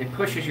if it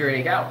pushes your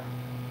egg out,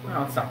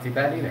 well, it's not too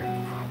bad either.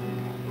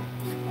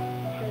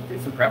 Do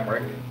some prep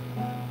work.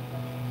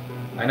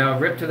 I know,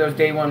 rip to those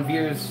day one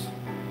views.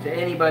 To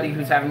anybody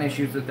who's having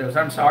issues with those,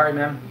 I'm sorry,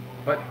 man.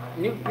 But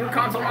new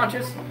console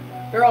launches,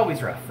 they're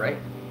always rough, right?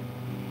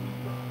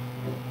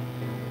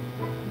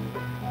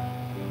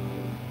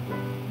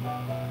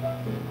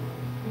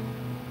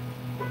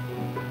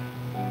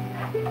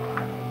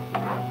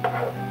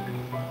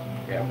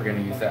 Yeah, we're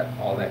gonna use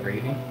all that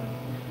gravy.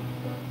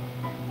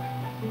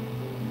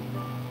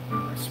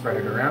 Spread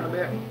it around a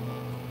bit.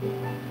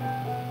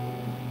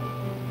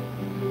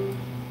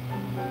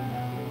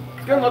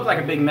 It's gonna look like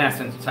a big mess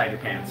inside your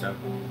pan, so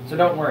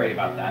don't worry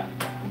about that.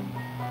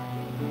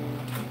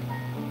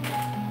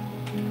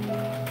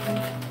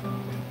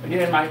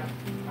 Again,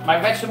 my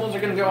vegetables are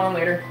gonna go on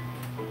later.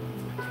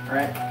 All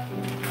right.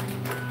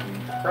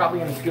 Probably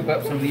gonna scoop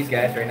up some of these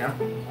guys right now.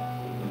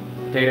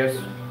 Potatoes.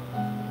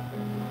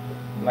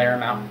 Layer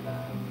them out.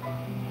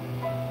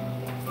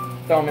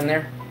 Throw them in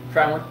there.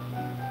 Try one.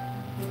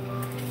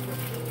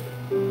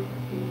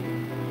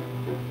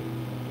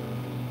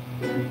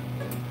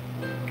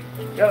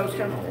 Yeah, it was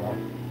kind of warm.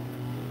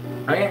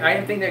 I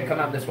didn't think they'd come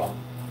out this well.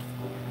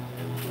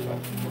 So,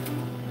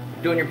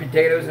 doing your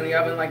potatoes in the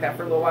oven like that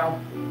for a little while,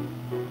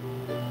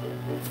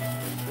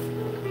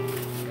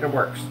 it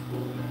works.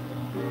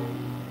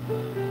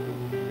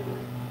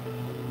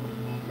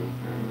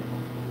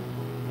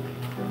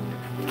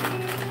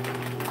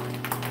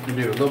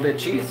 Do a little bit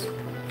of cheese.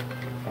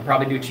 I'll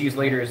probably do cheese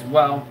later as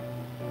well.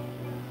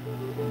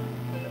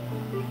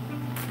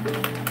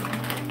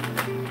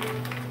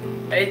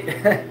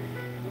 Hey,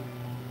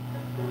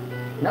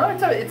 no,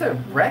 it's a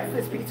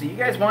breakfast pizza. You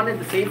guys wanted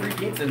the savory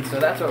pizza, and so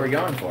that's what we're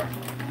going for.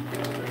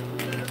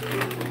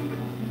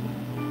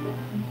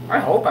 I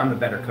hope I'm a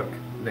better cook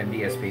than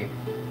DSP.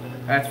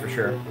 That's for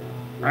sure.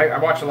 I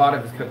watched a lot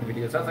of his cooking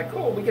videos. I was like,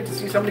 cool, we get to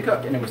see somebody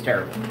cook, and it was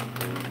terrible.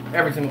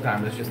 Every single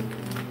time, it was just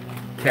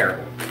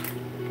terrible.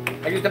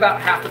 I used about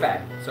half the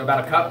bag, so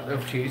about a cup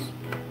of cheese.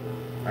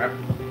 All right,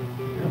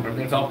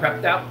 everything's all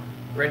prepped out,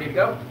 ready to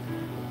go.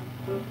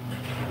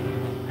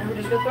 And we're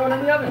just gonna throw it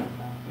in the oven.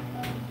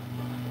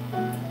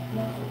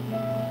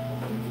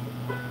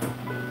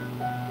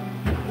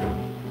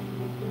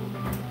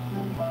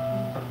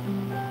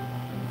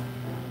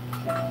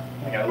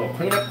 I got a little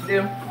cleanup to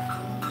do.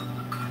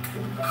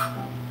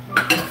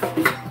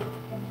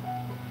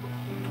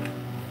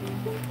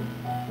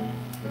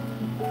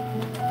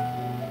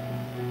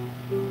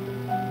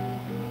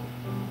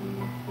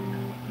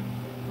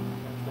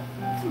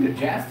 Good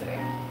jazz today.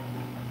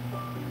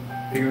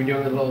 Figure we do a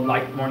little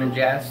light morning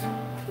jazz.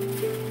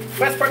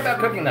 Best part about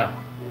cooking though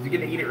is you get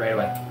to eat it right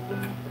away.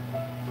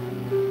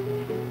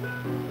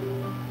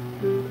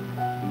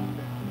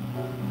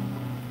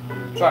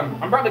 So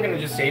I'm probably gonna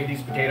just save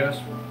these potatoes,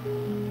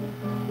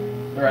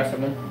 the rest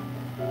of them.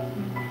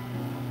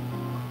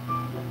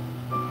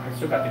 I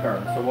still got the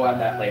garlic, so we'll add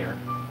that later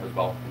as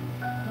well.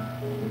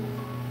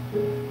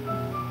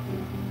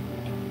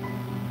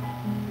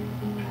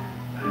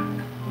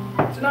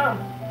 So now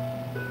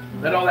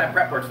that all that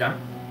prep work's done,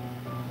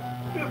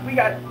 we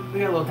got a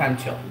little time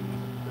to chill.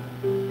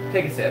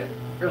 Take a sip,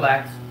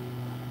 relax.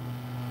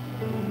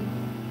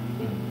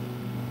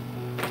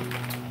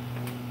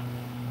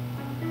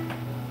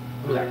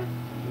 Ooh,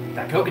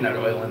 that coconut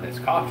oil in this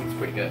coffee is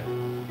pretty good.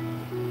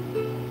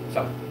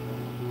 So,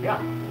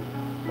 yeah.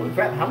 Holy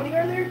crap, how many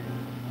are there?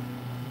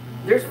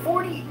 There's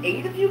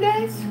 48 of you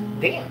guys?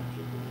 Damn.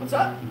 What's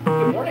up?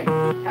 Good morning.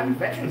 Happy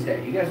Veterans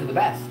Day. You guys are the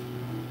best.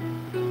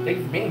 Thank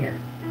you for being here.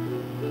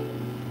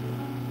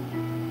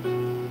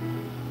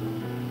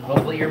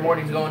 Hopefully your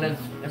morning's going as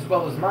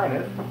well as mine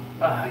is.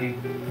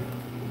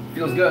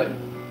 Feels good.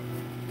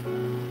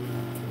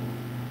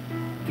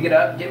 To get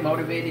up, get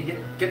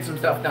motivated, get some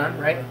stuff done,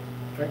 right?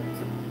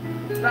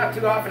 It's not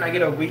too often I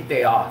get a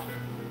weekday off.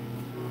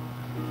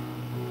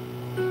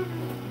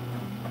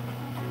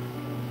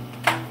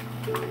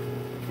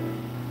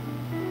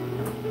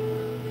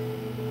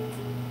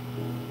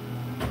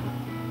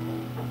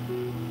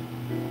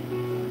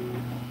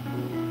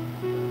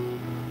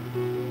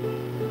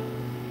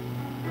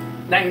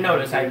 Now you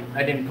notice I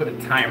didn't put a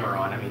timer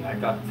on. I mean, I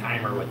got the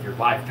timer with your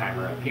live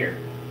timer up here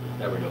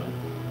that we're doing.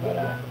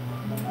 But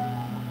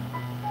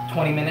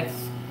 20 minutes,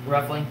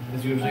 roughly,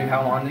 is usually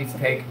how long these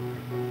take.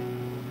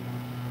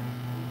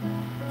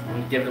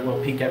 I'm give it a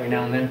little peek every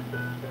now and then.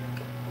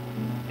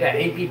 Yeah,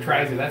 AP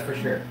tries it, that's for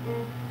sure.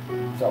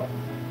 So,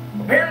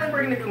 apparently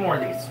we're going to do more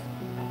of these.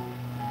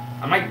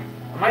 I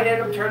might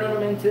end up turning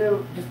them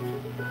into just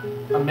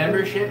a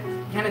membership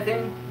kind of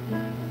thing.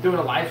 Doing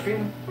a live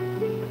stream.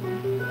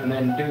 And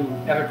then do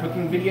other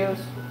cooking videos.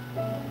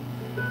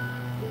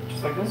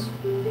 Just like this.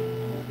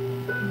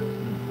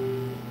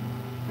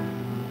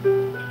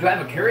 Do I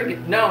have a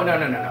Keurig? No.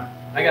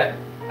 I got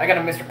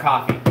a Mr.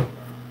 Coffee.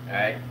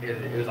 Alright?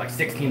 It was like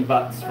 16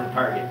 bucks from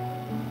Target.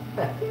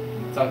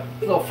 So,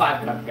 it's a little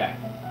 5-cup guy.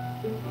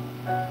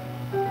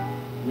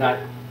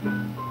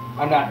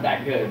 I'm not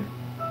that good.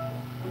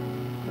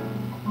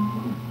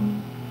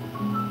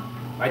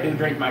 I do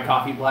drink my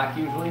coffee black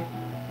usually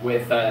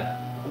with a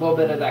little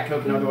bit of that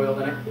coconut oil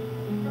in it.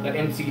 That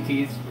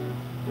MCTs.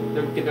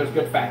 Get those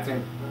good fats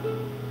in.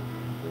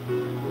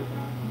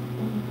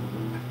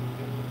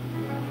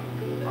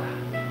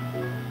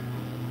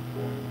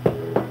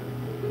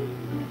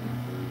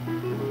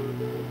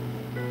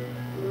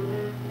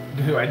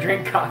 Do I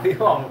drink coffee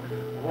while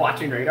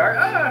watching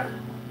radar?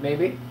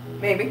 Maybe.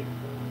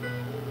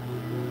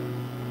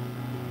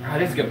 Oh,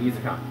 this is good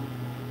music, huh?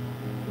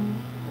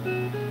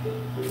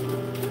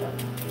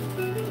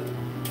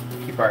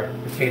 Keep our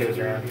potatoes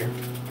around here.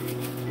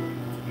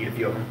 Eat a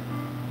few of them.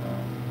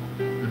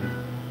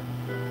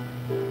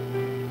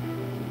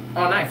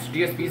 Oh, nice.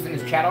 DSP's in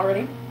his chat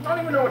already? I don't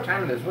even know what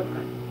time it is.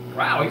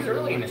 Wow, he's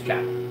early in his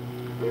chat.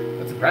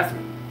 That's impressive.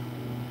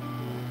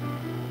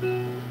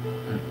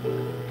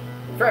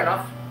 Fair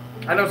enough.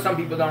 I know some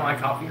people don't like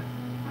coffee.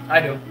 I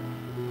do.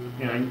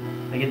 You know,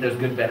 I get those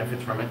good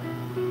benefits from it.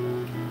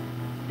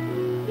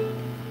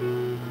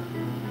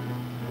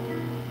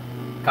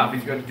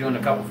 Coffee's good at doing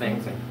a couple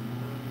things, and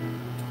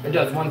it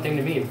does one thing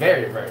to me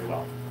very, very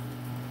well.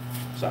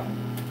 So,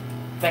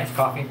 thanks,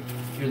 coffee.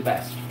 You're the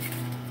best.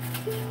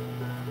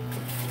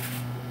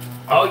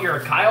 Oh, you're a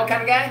Kyle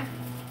kind of guy?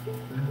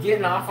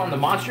 Getting off on the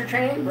monster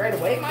train right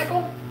away,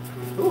 Michael?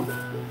 Ooh.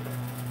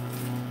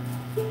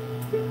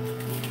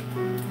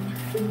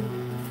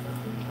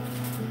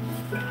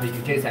 You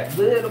can taste that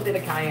little bit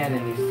of cayenne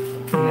in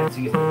that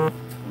seasoning.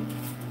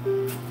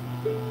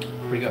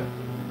 Pretty good.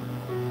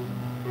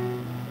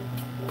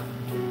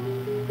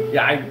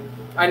 Yeah,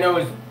 I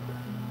know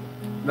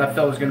that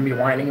fella's gonna be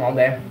whining all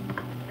day.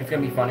 It's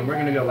gonna be funny. We're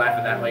gonna go laugh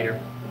at that later.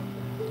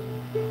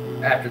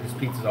 After this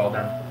pizza's all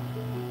done.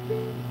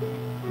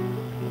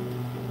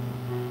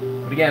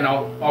 But again,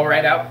 I'll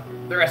write out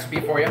the recipe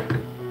for you,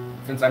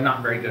 since I'm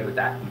not very good with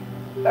that.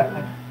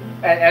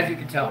 As you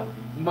can tell,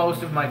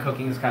 most of my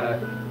cooking is kind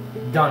of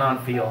done on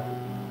feel.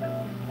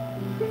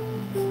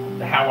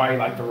 How I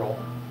like to roll.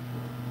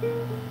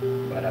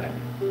 But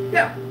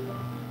yeah.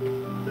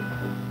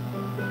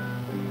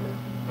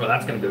 Well,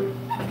 that's gonna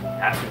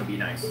be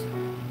nice.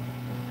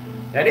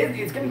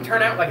 It's gonna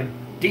turn out like a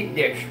deep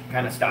dish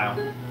kind of style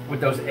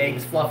with those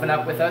eggs fluffing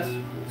up with us.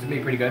 It's gonna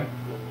be pretty good.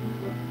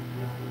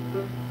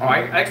 Oh,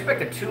 I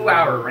expect a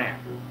 2-hour rant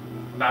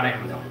about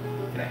Amazon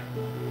today.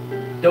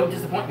 Don't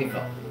disappoint me,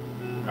 Phil.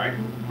 Alright,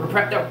 we're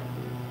prepped up.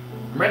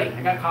 I'm ready.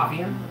 I got coffee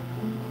in.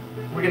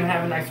 We're gonna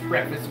have a nice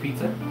breakfast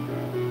pizza.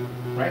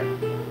 Right?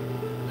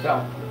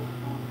 So,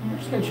 we're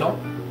just gonna chill.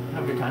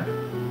 Have a good time.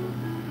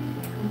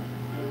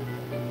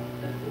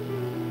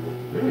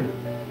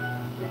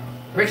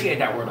 Appreciate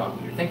that word on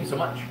leader. Thank you so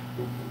much.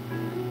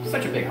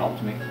 Such a big help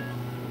to me.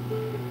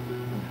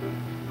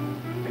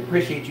 I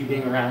appreciate you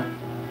being around,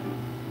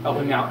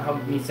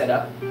 helping me set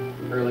up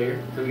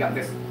earlier. So we got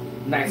this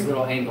nice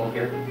little angle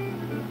here.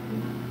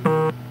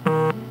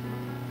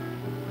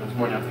 This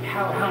morning I was like,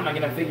 how am I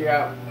gonna figure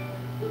out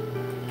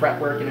prep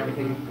work and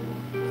everything?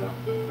 So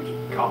we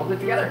just cobbled it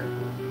together.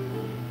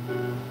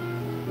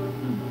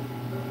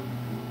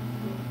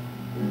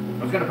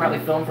 I was gonna probably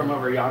film from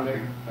over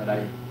yonder, but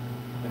I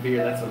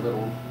figure that's a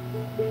little...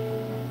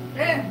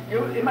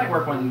 it might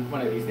work one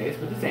of these days,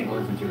 but this angle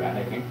isn't too bad,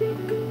 I think.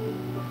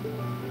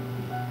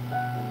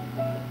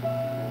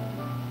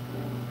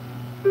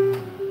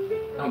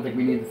 don't think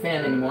we need the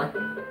fan anymore.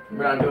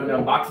 We're not doing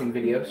unboxing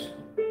videos.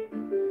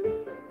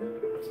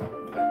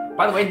 So,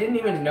 by the way, didn't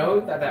even know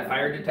that that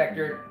fire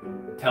detector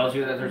tells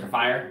you that there's a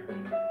fire.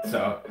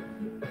 So,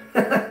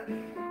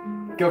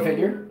 go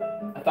figure.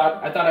 I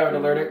thought I would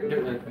alert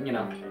it, you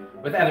know,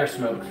 with other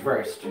smokes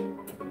first.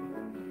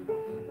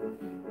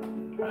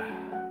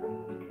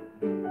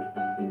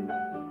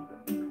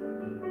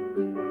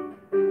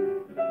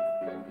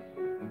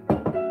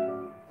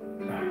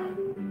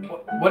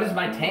 What is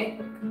my take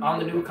on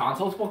the new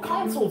consoles? Well,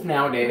 consoles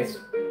nowadays,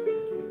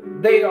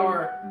 they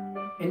are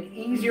an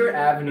easier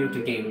avenue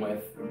to game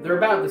with. They're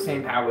about the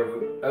same power of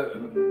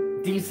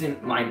a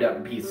decent lined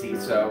up PC,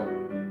 so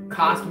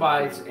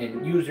cost-wise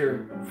and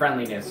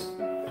user-friendliness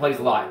plays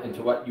a lot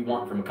into what you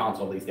want from a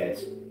console these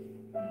days.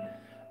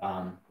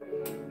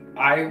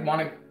 I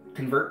want to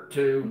convert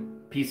to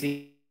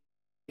PC.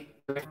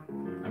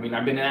 I mean,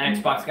 I've been an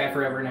Xbox guy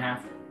forever and a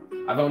half.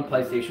 I've owned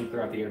PlayStation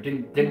throughout the year.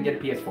 Didn't get a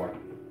PS4.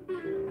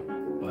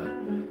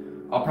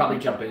 I'll probably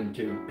jump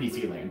into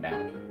PC land now.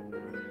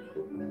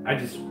 I'm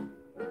a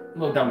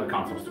little done with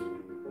consoles.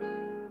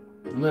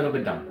 A little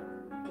bit done.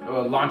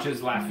 Launches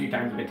the last few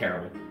times have been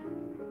terrible.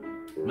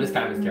 This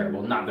time is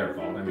terrible. Not their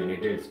fault. I mean,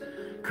 it is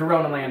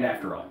Corona land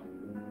after all.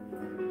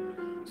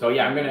 So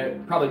yeah, I'm gonna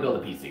probably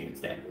build a PC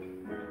instead.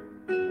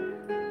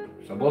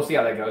 So we'll see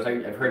how that goes.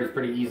 I've heard it's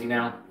pretty easy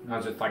now. I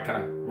was just like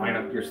kind of line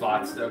up your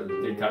slots.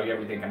 They tell you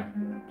everything, kind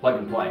of plug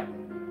and play,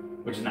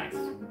 which is nice.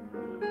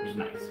 Which is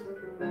nice.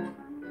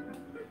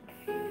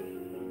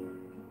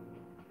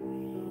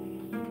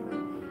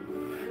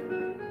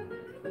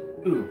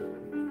 Ooh,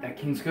 that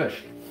King's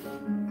Kush.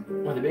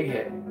 With a big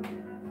hit.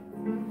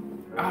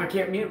 Oh, I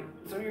can't mute,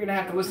 so you're gonna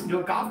have to listen to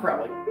a cough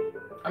probably.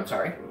 I'm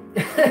sorry.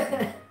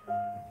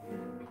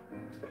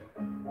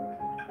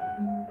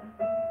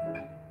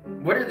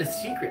 What are the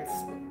secrets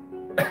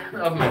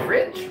of my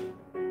fridge?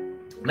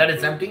 That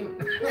it's empty?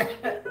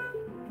 That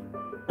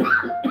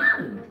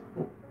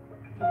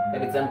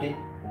it's empty?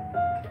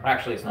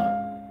 Actually, it's not.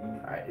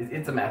 Alright,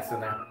 it's a mess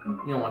in there.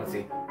 You don't want to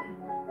see.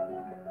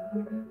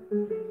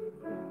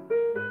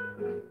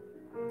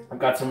 I've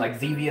got some like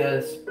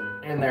Zevias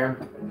in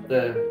there,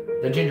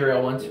 the ginger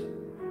ale ones.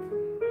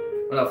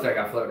 What else do I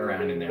got floating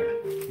around in there?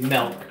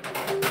 Milk,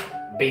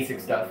 basic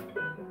stuff.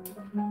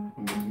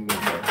 Move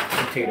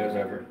the potatoes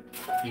over.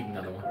 Eat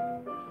another one.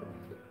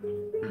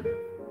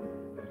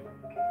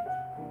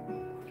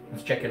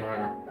 Let's check in on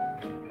our,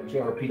 see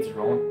how our pizza's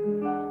rolling.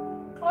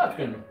 Oh, that's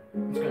good,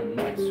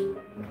 nice.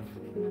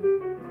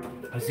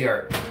 I see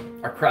our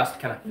crust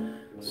kind of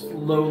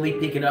slowly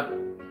peeking up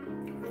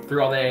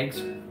through all the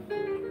eggs.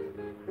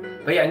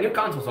 But yeah, new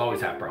consoles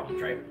always have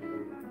problems, right?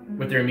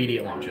 With their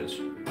immediate launches.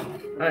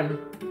 And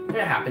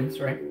it happens,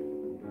 right?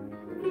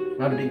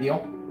 Not a big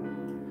deal.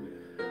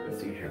 Let's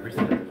see here, where's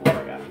the other board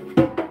I got?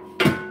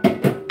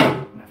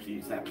 I have to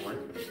use that board.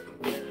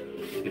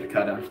 Get a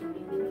cut on.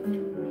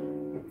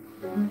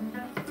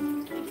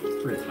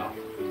 Where is it off?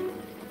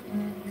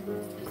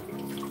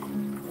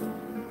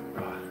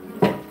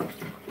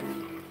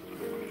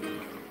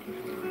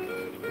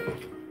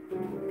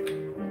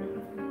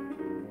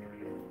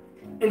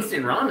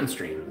 Instant ramen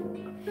stream.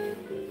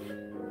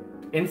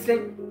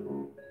 Instant,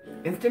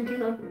 you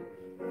know?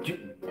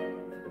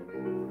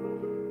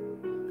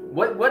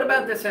 What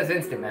about this says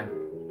instant, man?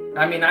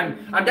 I mean,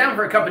 I'm down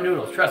for a cup of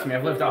noodles. Trust me,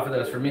 I've lived off of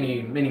those for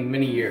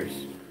many years.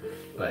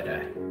 But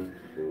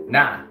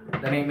nah,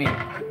 that ain't me.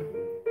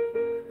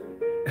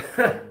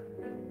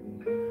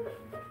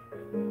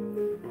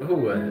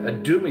 Ooh, a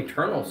Doom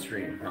Eternal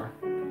stream, huh?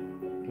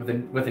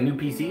 With a new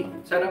PC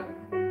setup.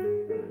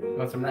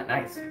 Want some of that?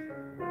 Nice.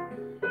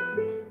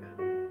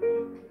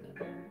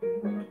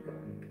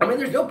 I mean,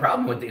 there's no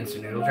problem with the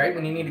instant noodles, right?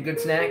 When you need a good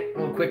snack, a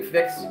little quick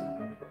fix,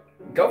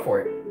 go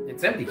for it.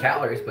 It's empty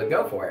calories, but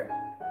go for it.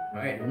 All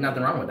right, there's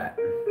nothing wrong with that.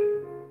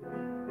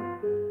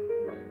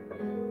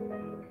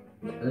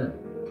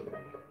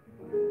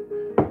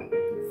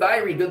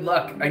 Thyri, good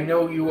luck. I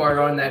know you are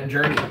on that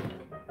journey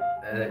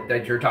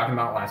that you were talking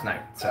about last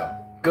night. So,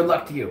 good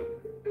luck to you,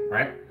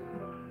 right?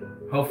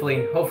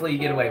 Hopefully you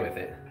get away with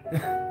it.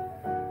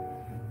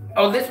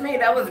 Oh, this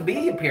made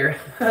LSB appear.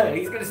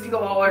 He's gonna steal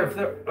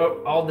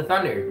all the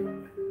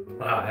thunder.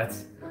 Wow,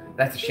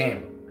 that's a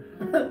shame.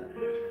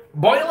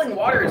 Boiling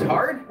water is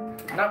hard.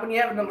 Not when you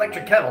have an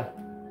electric kettle.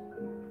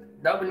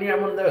 Not when you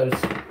have one of those.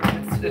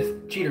 It's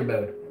just cheater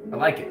mode. I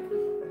like it.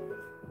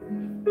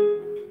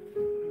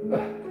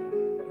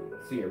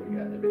 Let's see here, we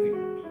got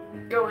everything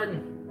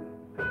going.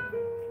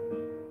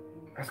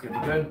 That's gonna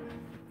be good.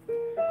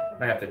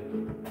 I have to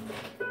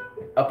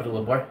up it a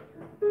little more.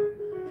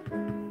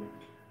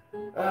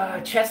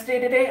 Chest day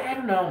today? I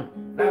don't know.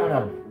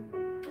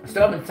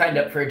 Still haven't signed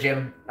up for a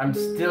gym. I'm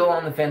still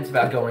on the fence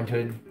about going to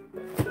it.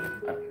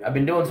 I've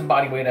been doing some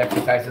body weight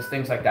exercises,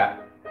 things like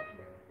that.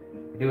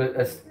 I do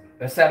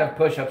a set of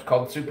push-ups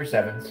called Super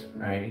 7s.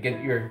 Right? You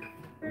get your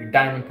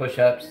diamond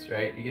push-ups,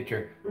 right? You get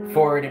your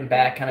forward and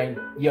back kind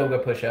of yoga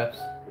push-ups.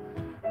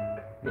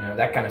 You know,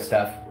 that kind of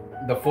stuff.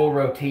 The full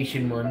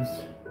rotation ones,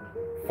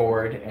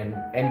 forward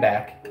and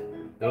back.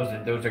 Those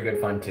are good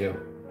fun too.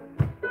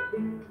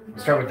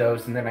 start with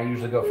those, and then I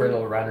usually go for a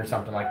little run or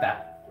something like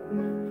that.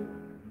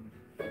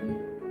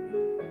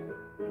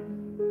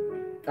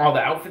 Oh,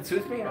 the outfit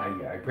suits me?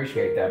 I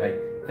appreciate that. I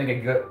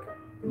think I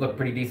look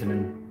pretty decent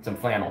in some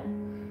flannel.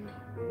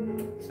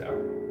 So,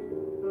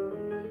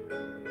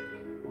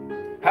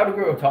 how to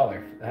grow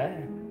taller?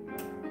 I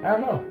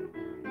don't know.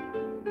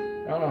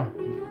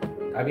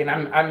 I mean,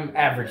 I'm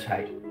average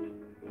height,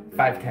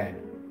 5'10",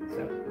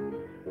 so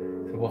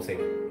we'll see.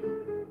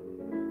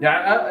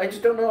 Yeah, I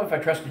just don't know if I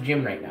trust the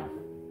gym right now.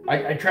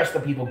 I trust the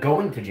people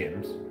going to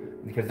gyms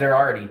because they're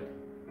already,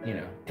 you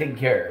know, taking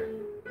care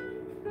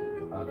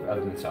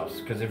of themselves.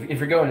 Because if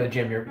you're going to the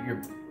gym, you're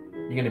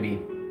gonna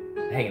be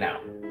hanging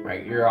out,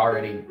 right? You're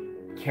already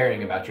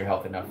caring about your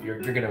health enough. You're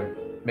gonna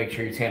make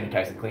sure you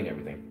sanitize and clean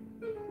everything.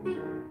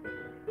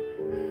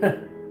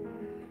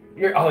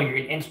 You're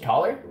an inch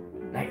taller?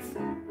 Nice.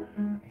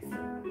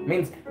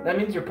 That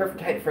means you're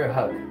perfect height for a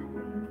hug,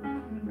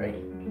 right?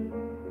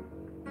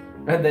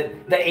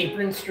 The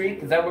apron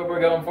streak, is that what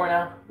we're going for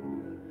now?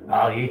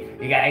 Oh, you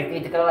guys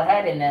need to go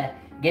ahead and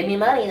give me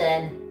money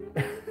then.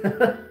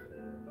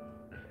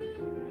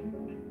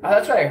 Oh,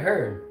 that's what I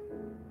heard.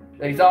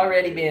 That he's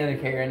already being a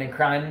Karen and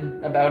crying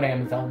about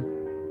Amazon.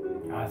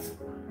 Oh, it's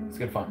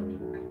good fun.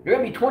 You're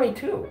gonna be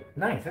 22.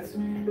 Nice. That's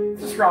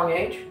a strong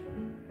age.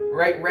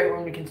 Right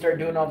when we can start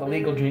doing all the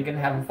legal drinking,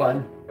 having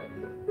fun,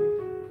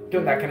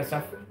 doing that kind of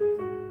stuff.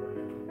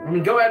 I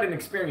mean, go out and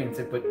experience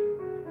it, but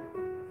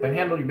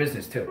handle your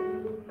business too.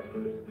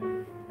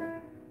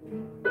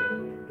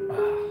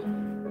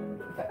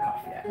 Where's that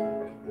coffee at?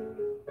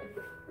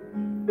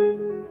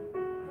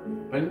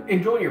 But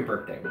enjoy your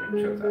birthday when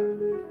it shows up.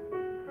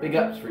 Big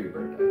ups for your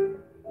birthday.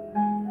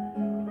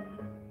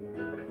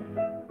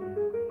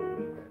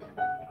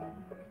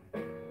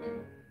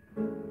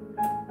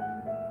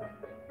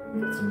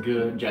 Some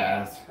good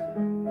jazz.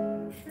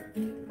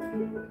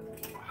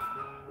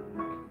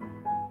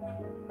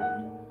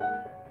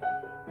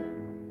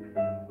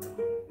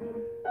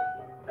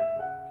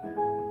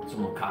 Some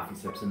little coffee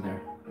sips in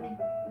there.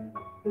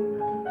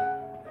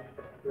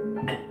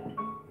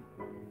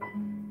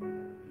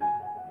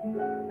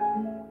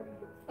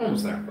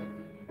 Almost there.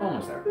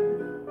 Almost there.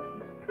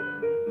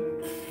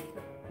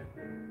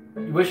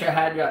 You wish I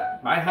had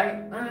my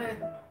height?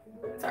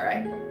 It's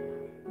alright.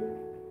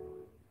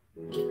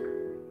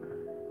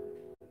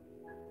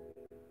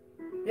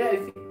 Yeah,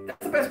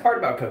 that's the best part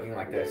about cooking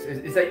like this,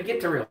 is that you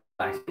get to relax.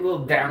 A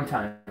little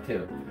downtime,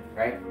 too,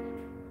 right?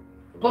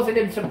 Plus, I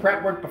did some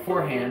prep work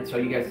beforehand, so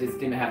you guys just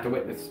didn't have to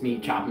witness me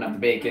chopping up the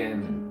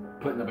bacon,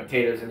 putting the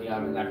potatoes in the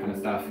oven, that kind of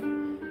stuff.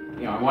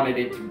 You know, I wanted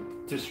it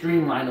to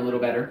streamline a little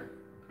better.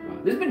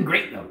 This has been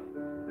great, though.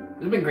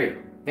 This has been great.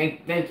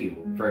 Thank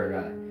you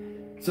for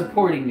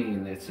supporting me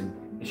in this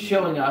and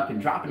showing up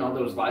and dropping all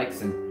those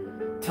likes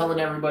and telling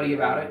everybody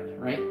about it,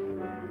 right?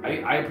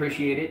 I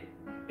appreciate it.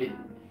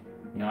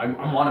 You know,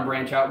 I want to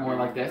branch out more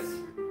like this.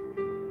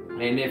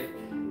 And if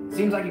it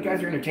seems like you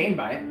guys are entertained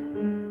by it,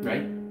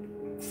 right?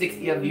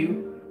 60 of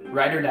you,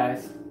 ride or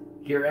dies,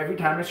 here every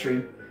time I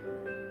stream.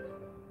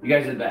 You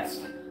guys are the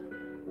best.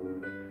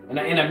 And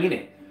I mean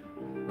it.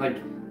 Like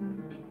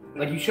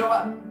you show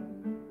up,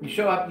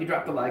 you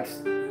drop the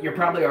likes, you're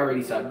probably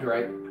already subbed,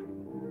 right?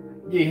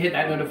 You hit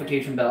that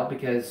notification bell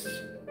because,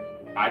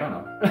 I don't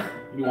know,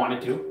 you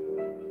wanted to.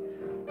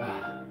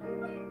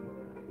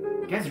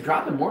 You guys are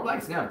dropping more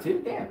likes now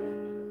too, damn.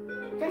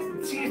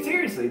 Guys,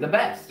 seriously, the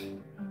best.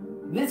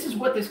 This is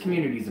what this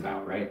community is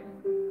about, right?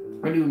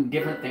 We're doing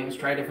different things,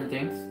 try different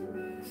things.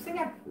 This thing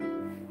got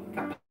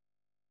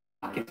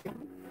pockets.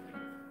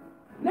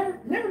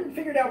 Never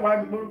figured out what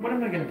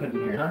am I gonna put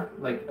in here, huh?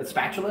 Like a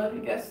spatula, I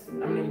guess?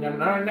 I mean, I'm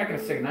not gonna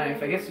stick a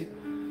knife. I guess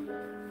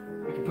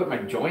I could put my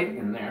joint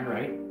in there,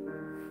 right?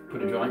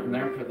 Put a joint in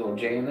there, put a little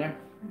J in there.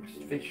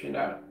 Just fish it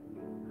out.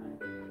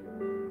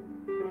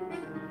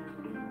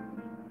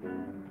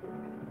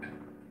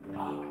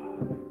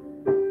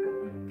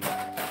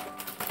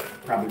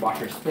 Probably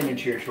wash our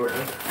spinach here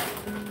shortly.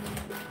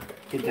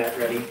 Get that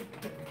ready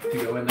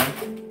to go in there.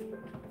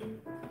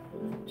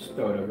 Just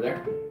throw it over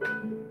there.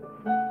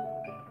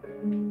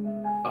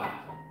 Oh.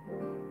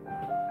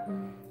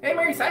 Hey,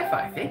 Mary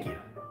Sci-Fi, thank you.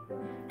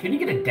 Can you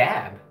get a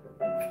dab?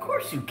 Of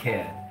course you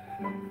can.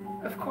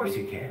 Of course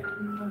you can.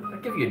 I'll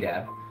give you a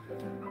dab.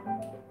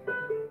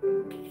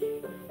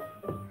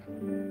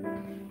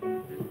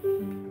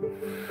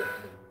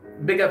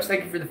 Big ups,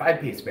 thank you for the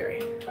 5-piece,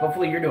 Barry.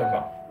 Hopefully you're doing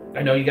well.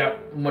 I know you got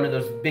one of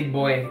those big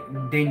boy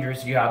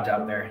dangerous jobs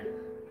out there.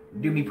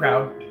 Do me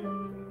proud.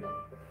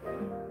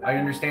 I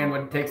understand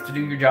what it takes to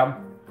do your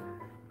job.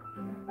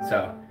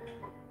 So,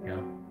 you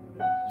know,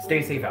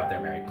 stay safe out there,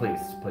 Mary. Please,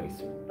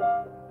 please.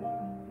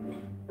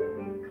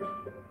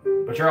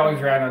 But you're always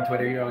around on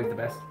Twitter. You're always the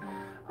best.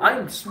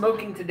 I'm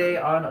smoking today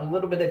on a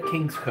little bit of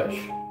King's Kush.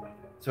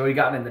 So we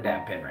got in the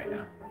dab pen right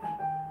now.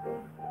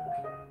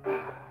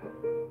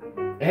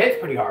 It hits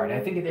pretty hard.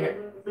 I think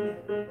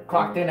it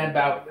clocked in at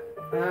about,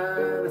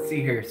 let's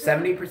see here,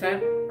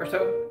 70% or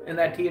so in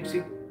that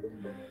THC.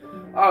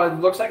 Oh, it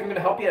looks like I'm going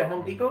to help you at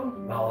Home Depot?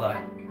 Well,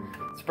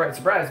 surprise,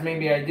 surprise,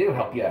 maybe I do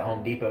help you at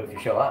Home Depot if you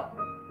show up.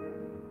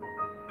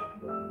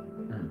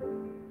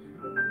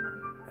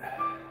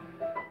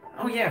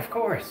 Oh yeah, of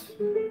course.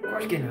 Of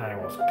course getting high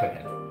while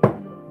cooking.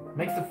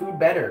 Makes the food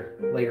better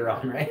later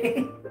on,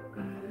 right?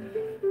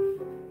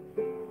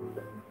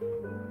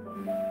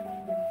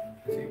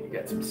 So you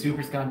got some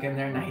super skunk in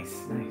there.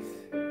 Nice, nice.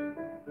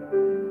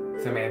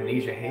 Some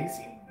amnesia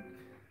hazy.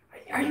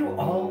 Are you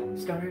all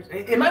stoners?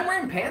 Am I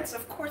wearing pants?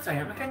 Of course I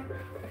am. I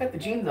got the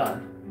jeans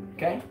on.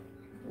 Okay?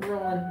 We're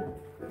on.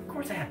 Of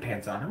course I have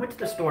pants on. I went to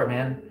the store,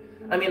 man.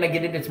 I mean, I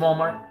get it. It's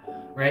Walmart,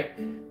 right?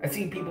 I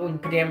see people in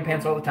pajama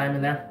pants all the time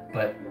in there,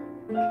 but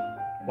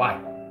why?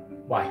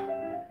 Why?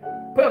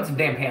 Put on some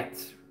damn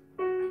pants.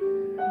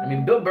 I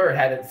mean, Bill Burr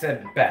had it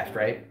said it best,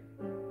 right?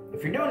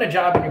 If you're doing a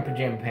job in your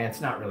pajama pants,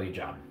 it's not really a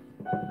job,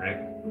 right?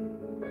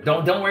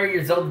 Don't wear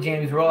your Zelda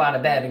jammies, roll out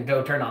of bed, and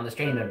go turn on the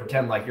stream and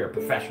pretend like you're a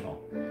professional.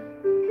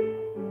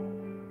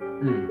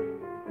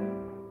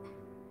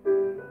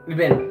 We've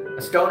been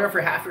a stoner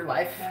for half your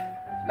life.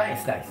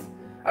 Nice, nice.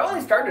 I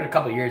only started a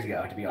couple years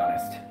ago, to be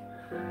honest.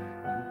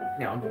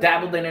 You know,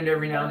 dabbled in it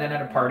every now and then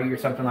at a party or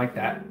something like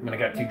that when I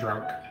got too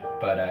drunk.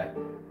 But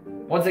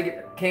once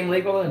it became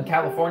legal in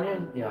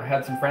California, you know, I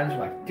had some friends who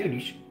were like, dude, you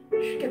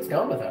should get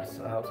stoned with us.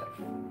 So I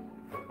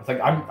was like,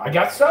 I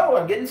guess so.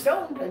 I'm getting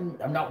stoned,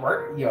 and I'm not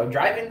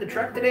driving the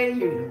truck today.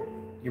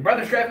 Your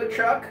brother's driving the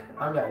truck.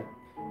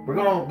 We're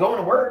going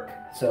to work.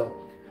 So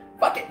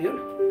fuck it,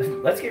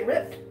 dude. Let's get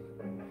ripped.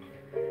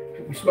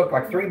 We smoked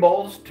like 3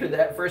 bowls to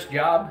that first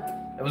job.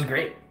 It was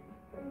great.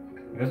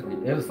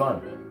 It was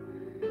fun.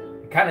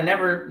 I kind of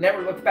never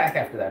looked back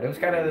after that. It was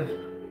kind of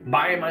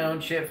buying my own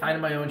shit,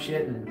 finding my own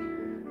shit,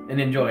 and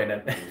enjoying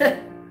it.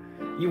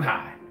 You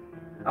high?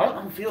 I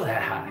don't feel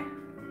that high.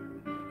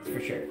 That's for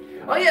sure.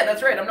 Oh yeah,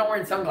 that's right. I'm not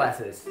wearing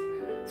sunglasses,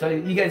 so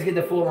you guys get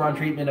the full-on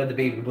treatment of the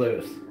baby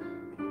blues.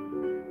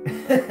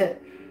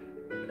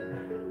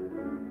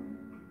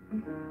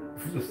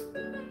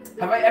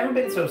 Have I ever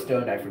been so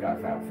stoned I forgot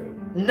about food?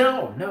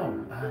 No.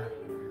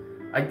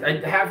 I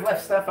have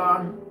left stuff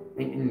on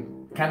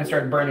and kind of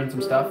started burning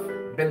some stuff.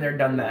 Been there,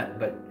 done that,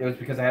 but it was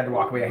because I had to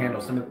walk away to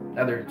handle some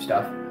other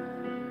stuff,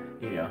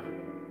 you know.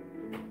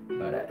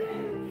 But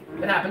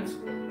it happens.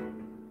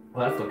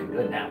 Well, that's looking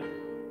good now.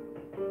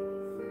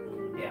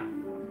 Yeah.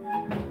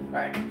 All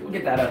right, we'll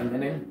get that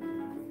oven in.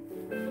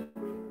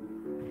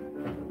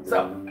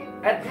 So,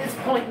 at this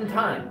point in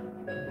time,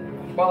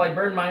 while I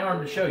burn my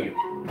arm to show you,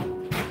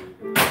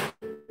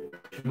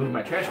 move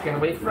my trash can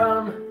away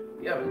from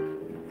the oven.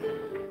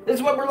 This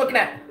is what we're looking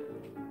at.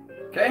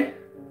 Okay?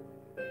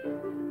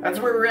 That's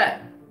where we're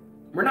at.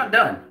 We're not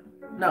done.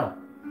 No.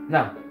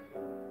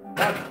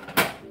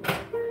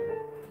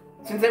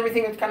 Since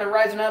everything is kind of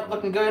rising up,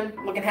 looking good,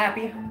 looking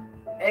happy,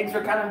 eggs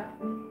are kind of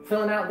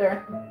filling out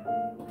there.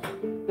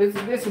 This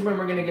is when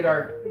we're going to get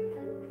our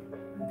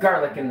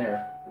garlic in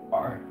there,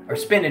 our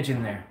spinach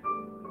in there.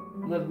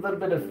 A little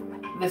bit of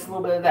this, a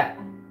little bit of that.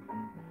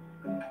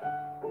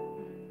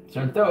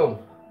 So throw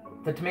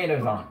the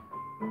tomatoes on.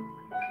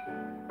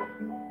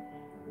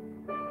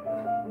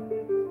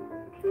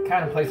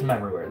 Kind of place them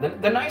everywhere.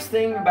 The nice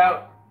thing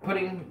about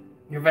putting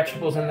your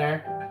vegetables in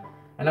there,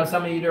 I know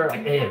some of you are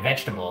like, hey,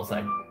 vegetables,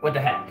 like, what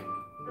the heck?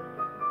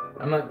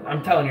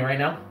 I'm telling you right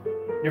now,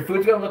 your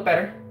food's gonna look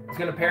better. It's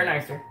gonna pair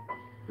nicer.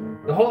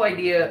 The whole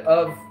idea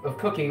of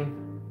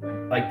cooking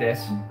like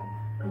this,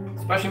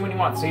 especially when you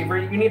want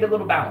savory, you need a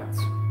little balance.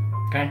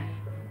 Okay?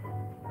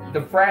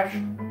 The fresh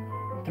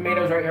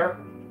tomatoes right here,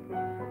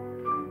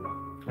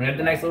 we have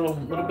the nice little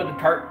bit of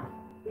tart.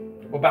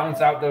 We'll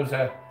balance out those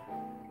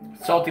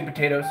salty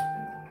potatoes.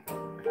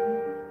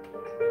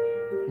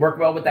 Work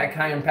well with that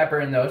cayenne pepper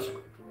in those.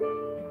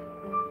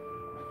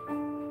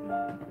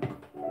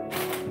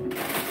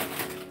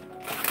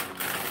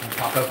 I'll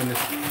pop open this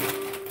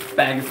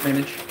bag of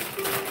spinach.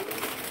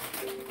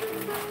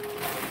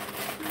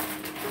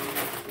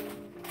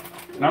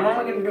 And I'm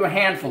only going to do a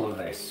handful of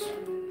this.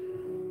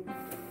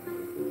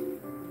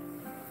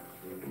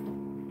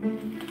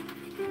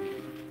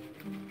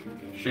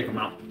 Shake them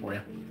out for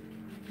you.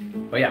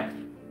 But yeah,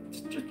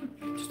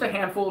 just a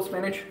handful of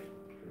spinach.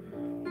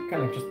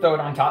 Kind of just throw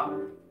it on top.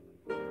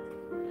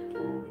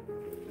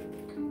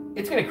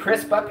 It's gonna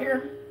crisp up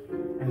here,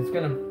 and it's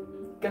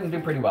gonna do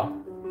pretty well.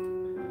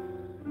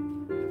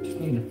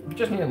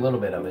 Just need a little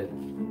bit of it.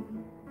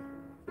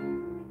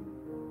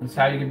 That's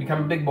how you can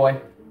become a big boy.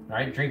 All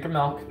right, drink your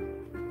milk,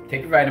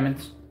 take your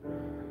vitamins,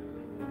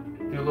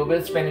 do a little bit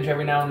of spinach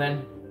every now and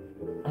then.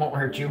 It won't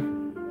hurt you.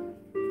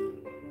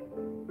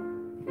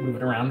 Move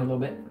it around a little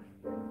bit.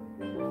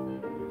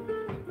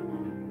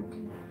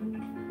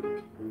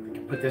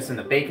 Put this in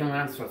the bacon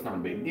last, so it's not a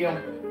big deal.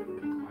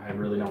 I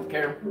really don't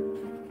care.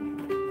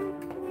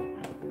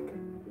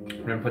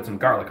 We're gonna put some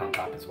garlic on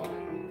top as well,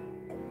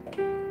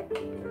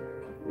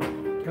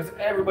 because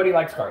everybody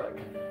likes garlic.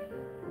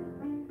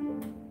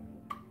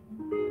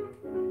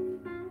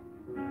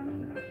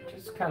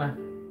 Just kind of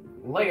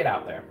lay it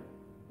out there.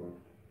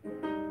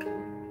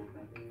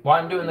 Why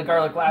I'm doing the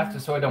garlic last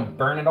is so I don't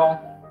burn it all.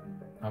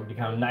 I'll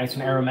become nice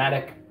and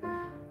aromatic.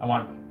 I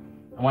want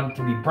it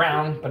to be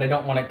brown, but I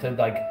don't want it to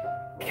like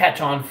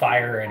catch on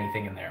fire or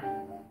anything in there.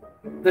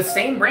 The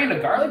same brand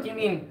of garlic? You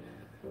mean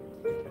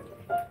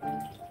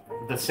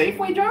the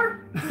Safeway jar?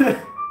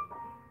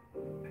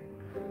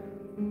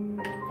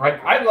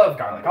 I love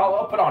garlic.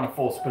 I'll put on a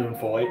full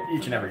spoonful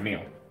each and every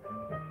meal.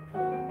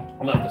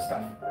 I love this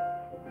stuff.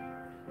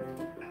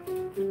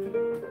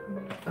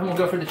 And we'll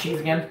go for the cheese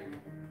again.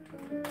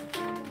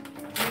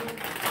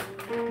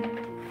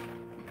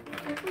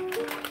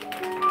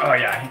 Oh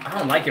yeah, I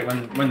don't like it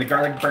when the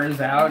garlic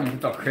burns out and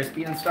it's all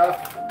crispy and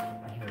stuff.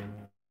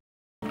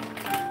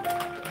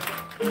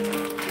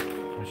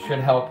 It should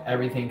help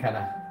everything kind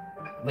of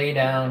lay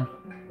down,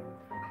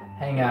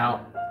 hang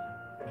out,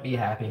 be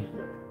happy.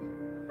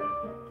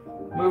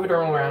 Move it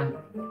all around.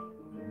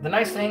 The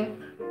nice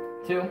thing,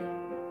 too,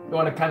 you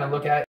want to kind of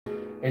look at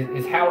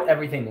is how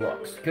everything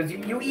looks. Because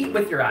you eat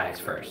with your eyes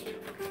first.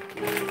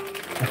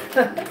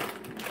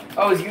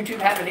 Oh, is YouTube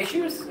having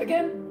issues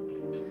again?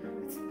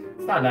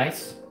 It's not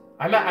nice.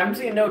 I'm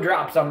seeing no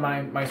drops on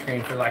my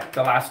screen for like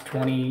the last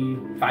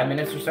 25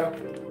 minutes or so.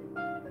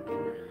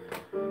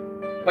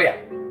 But yeah.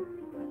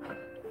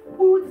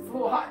 Ooh, it's a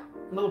little hot.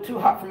 A little too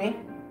hot for me.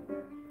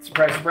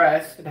 Surprise,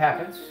 surprise. It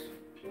happens.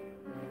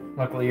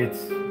 Luckily,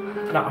 it's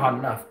not hot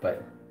enough,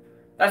 but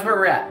that's where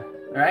we're at.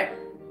 All right?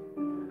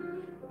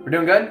 We're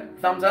doing good?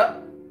 Thumbs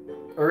up?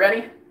 We're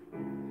ready?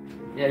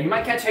 Yeah, you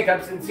might catch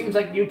hiccups. It seems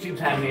like YouTube's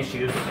having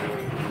issues.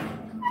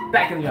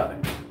 Back in the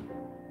oven.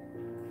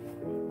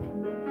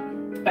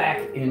 Back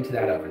into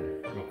that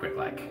oven. Real quick,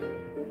 like.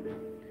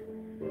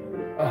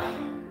 Oh.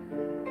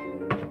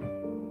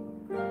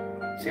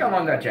 See how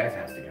long that jazz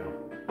has to go.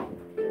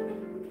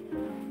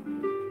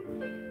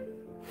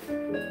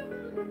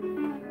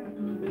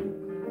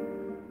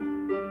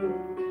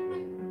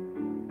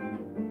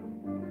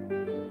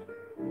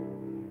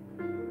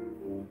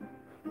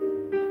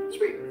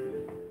 Sweet.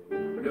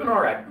 We're doing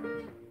all right.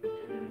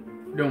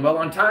 We're doing well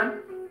on time.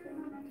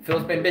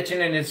 Phil's been bitching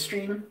in his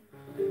stream.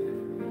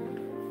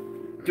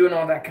 Doing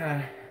all that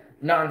kind of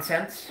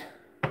nonsense.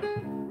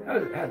 How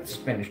did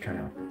spinach turn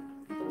out?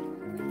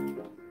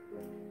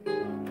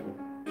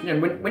 You know,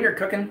 when you're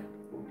cooking,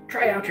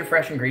 try out your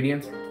fresh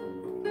ingredients.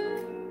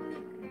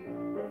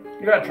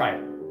 You gotta try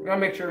it. You gotta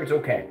make sure it's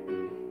okay.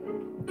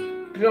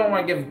 You don't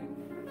want to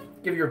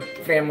give your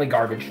family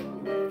garbage.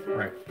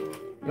 Right.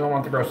 You don't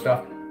want the gross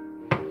stuff.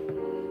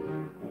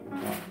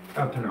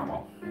 That'll turn out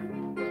well.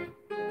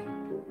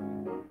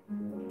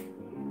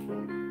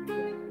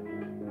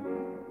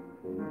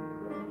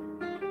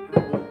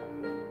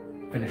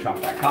 Finish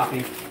off that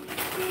coffee.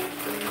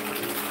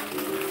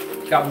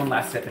 Got one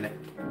last sip in it.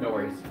 No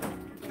worries.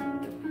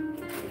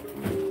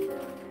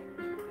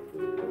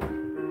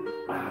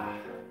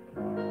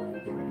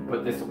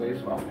 Put this away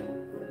as well.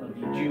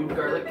 Little Jew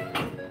garlic.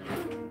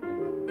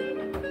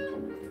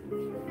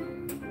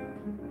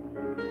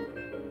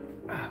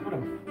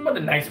 What a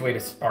nice way to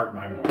start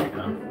my morning,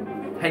 huh?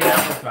 Hanging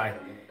out with my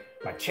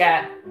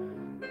chat,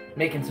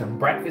 making some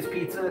breakfast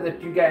pizza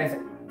that you guys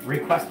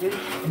requested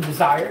and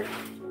desired.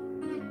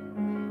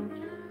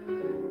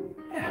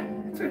 Yeah,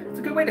 it's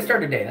a good way to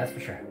start a day, that's for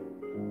sure.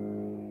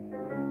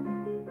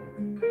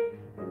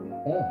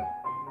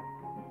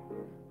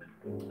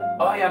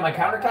 Oh yeah, my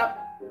countertop.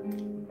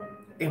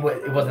 It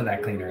wasn't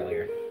that clean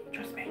earlier,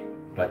 trust me.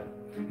 But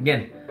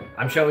again,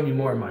 I'm showing you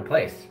more of my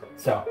place,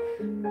 so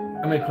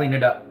I'm gonna clean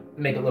it up,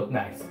 make it look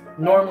nice.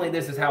 Normally,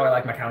 this is how I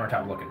like my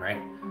countertop looking,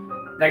 right?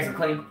 Nice and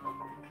clean.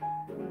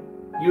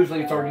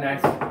 Usually, it's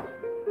organized.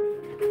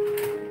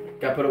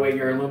 Gotta put away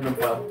your aluminum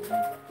foil.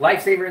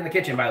 Lifesaver in the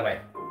kitchen, by the way.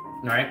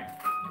 All right.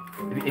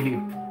 If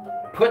you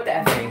put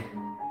that thing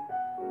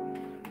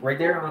right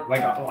there,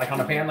 like on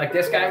a pan like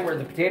this guy, where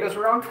the potatoes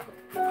were on,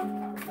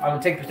 I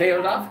would take the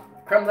potatoes off,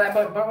 crumble that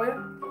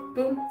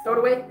boom, throw it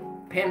away,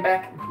 pan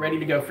back, ready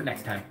to go for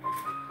next time.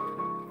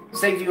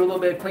 Saves you a little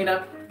bit of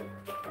cleanup.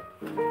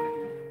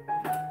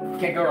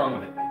 Can't go wrong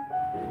with it.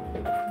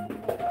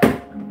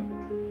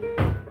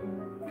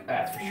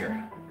 That's for sure.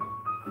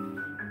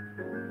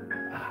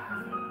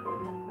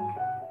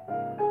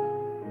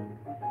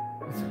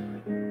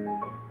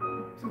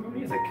 Some good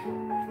music.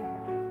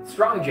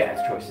 Strong jazz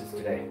choices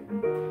today.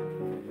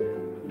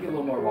 Get a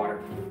little more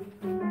water.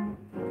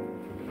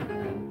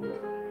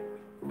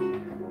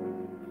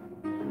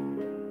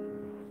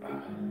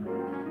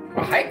 A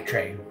hype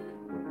train.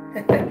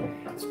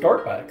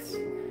 Starbucks.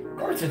 Of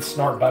course it's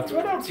Starbucks.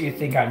 What else do you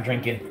think I'm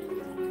drinking?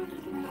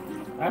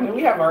 I mean,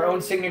 we have our own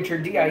signature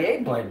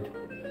DIA blend.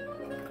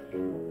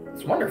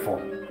 It's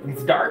wonderful.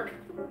 It's dark,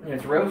 and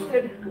it's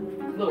roasted.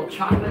 Little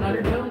chocolate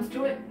undertones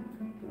to it.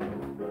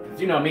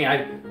 'Cause you know me,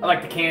 I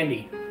like the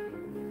candy.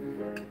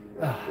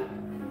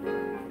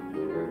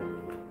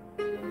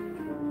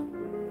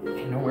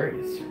 Hey, no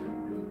worries.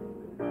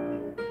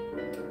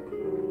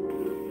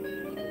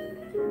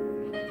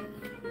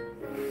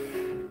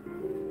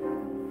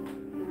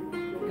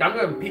 I'm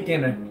gonna peek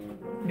in and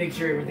make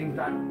sure everything's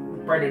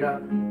done. Brighten it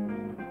up.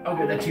 Oh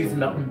good, that cheese is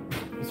melting.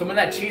 So when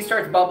that cheese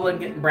starts bubbling,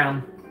 getting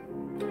brown,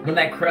 when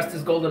that crust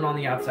is golden on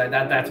the outside,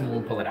 that's when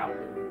we'll pull it out.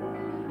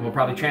 And we'll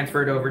probably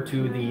transfer it over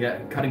to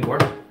the cutting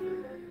board.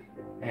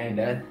 And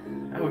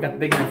we got the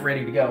big knife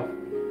ready to go.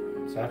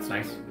 So that's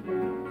nice.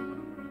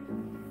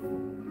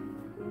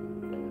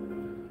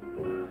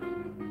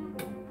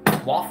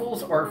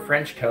 waffles or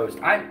French toast.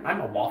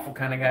 I'm a waffle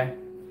kind of guy.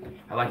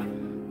 I like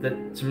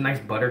that some nice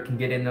butter can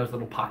get in those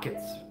little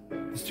pockets.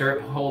 The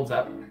syrup holds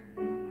up.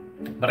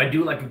 But I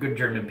do like a good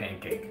German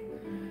pancake.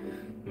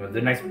 You know,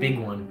 the nice big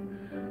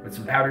one with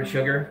some powdered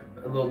sugar,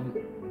 a little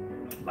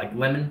like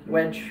lemon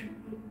wedge.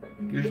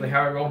 Usually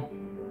how I roll.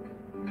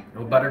 A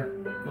little butter,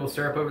 a little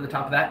syrup over the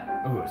top of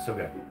that. Oh, so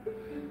good.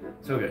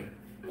 So good.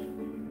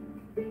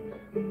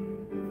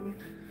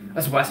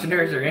 Us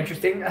Westerners are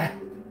interesting. I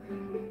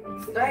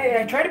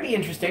try to be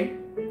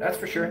interesting, that's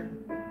for sure.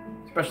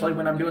 Especially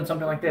when I'm doing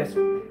something like this.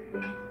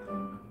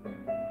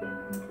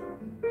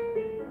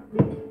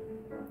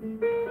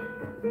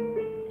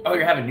 Oh,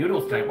 you're having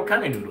noodles tonight. What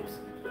kind of noodles?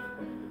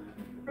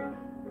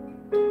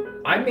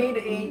 I made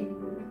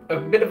a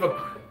bit of a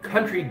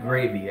country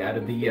gravy out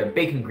of the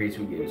bacon grease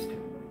we used.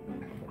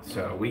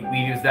 So we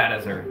use that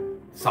as our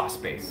sauce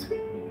base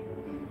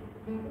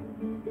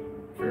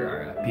for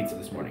our pizza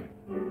this morning.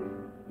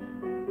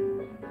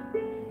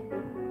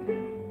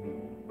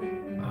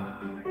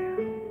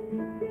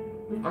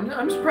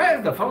 I'm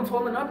surprised the phone's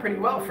holding up pretty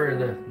well for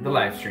the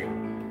live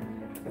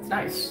stream. That's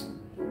nice.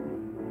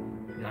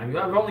 I've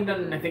only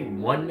done, I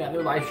think, one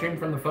other live stream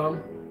from the phone,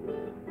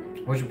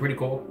 which is pretty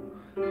cool.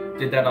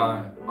 Did that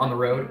on the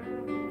road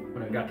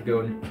when I got to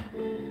go and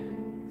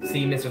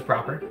see Mrs.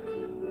 Proper.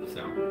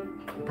 So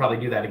I'll probably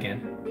do that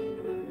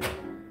again.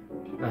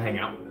 I'll hang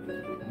out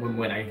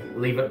when I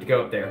leave up to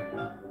go up there.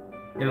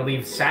 I'm gonna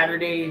leave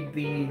Saturday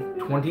the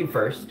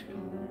 21st,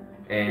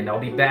 and I'll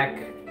be back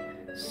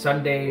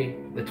Sunday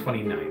the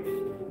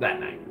 29th, that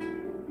night.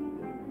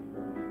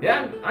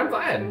 Yeah, I'm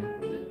glad.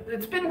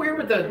 It's been weird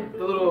with the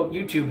little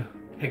YouTube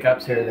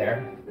hiccups here or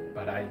there,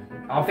 but I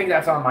don't think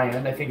that's on my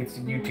end. I think it's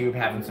YouTube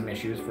having some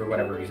issues for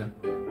whatever reason.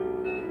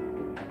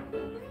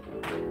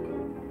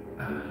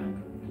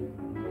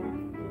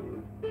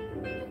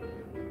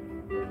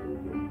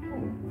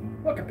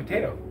 Look, a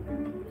potato.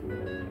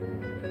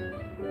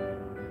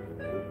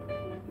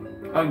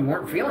 Oh, you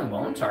weren't feeling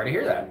well. I'm sorry to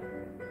hear that.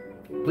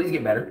 Please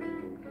get better.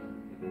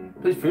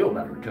 Please feel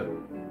better,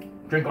 too.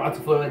 Drink lots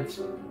of fluids.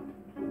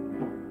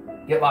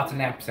 Get lots of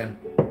naps in.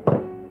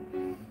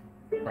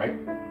 Right?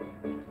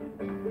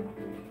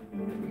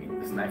 Don't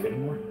need this knife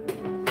anymore.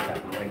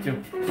 That way,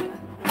 too.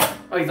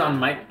 Oh, he's on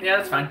mic. Yeah,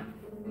 that's fine.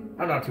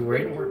 I'm not too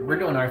worried. We're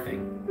doing our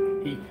thing.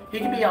 He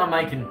can be on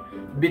mic and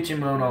bitch and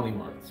moan all he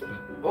wants.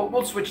 But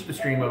we'll switch the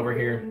stream over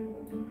here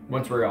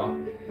once we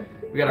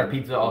got our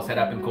pizza all set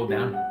up and cooled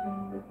down.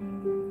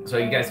 So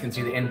you guys can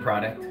see the end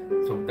product.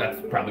 So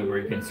that's probably where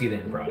you can see the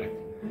end product.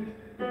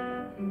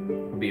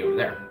 It'll be over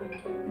there.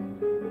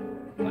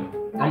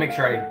 I'll make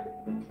sure I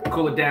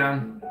cool it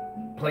down,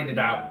 plate it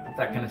out,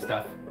 that kind of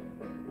stuff.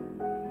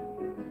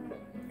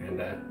 And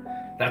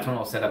that's when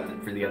I'll set up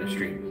for the other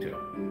stream too.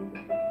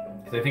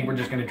 Because I think we're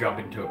just going to jump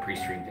into a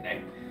pre-stream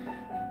today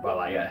while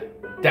I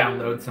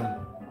download some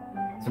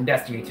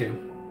Destiny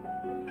 2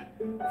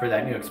 for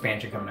that new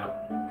expansion coming out.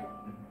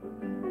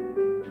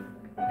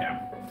 Yeah.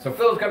 So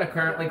Phil's going to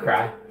currently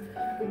cry.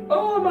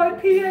 Oh, my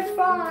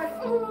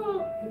PS5!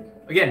 Oh.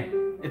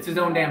 Again, it's his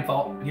own damn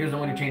fault. He doesn't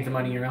want to change the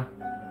money around.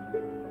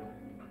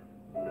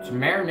 Some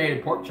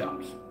marinated pork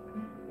chops.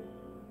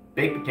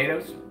 Baked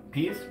potatoes.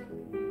 Peas.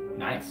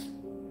 Nice.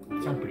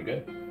 Sounds pretty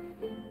good.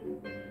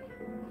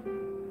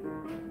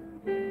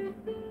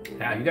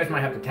 Now, you guys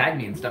might have to tag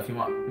me and stuff you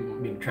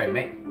want me to try to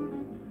make.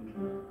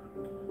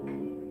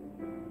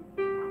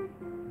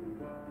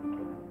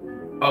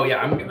 Oh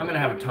yeah, I'm gonna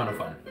have a ton of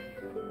fun.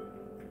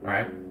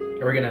 Alright?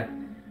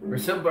 We're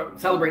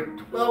celebrate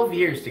 12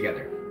 years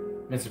together,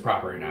 Mrs.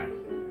 Proper and I.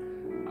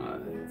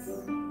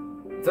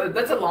 So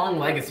that's a long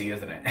legacy,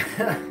 isn't it?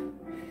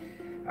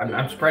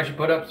 I'm surprised you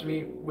put up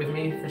with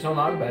me for so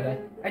long, but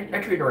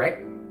I treat her right.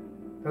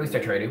 At least I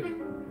try to.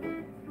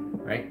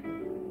 Right?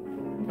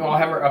 I'll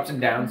have our ups and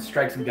downs,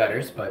 strikes and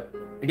gutters, but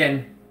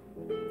again,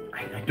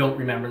 I don't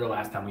remember the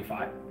last time we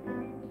fought.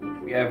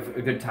 We have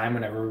a good time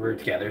whenever we're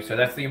together, so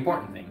that's the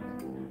important thing.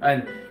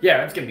 And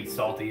yeah, it's gonna be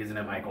salty, isn't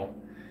it, Michael?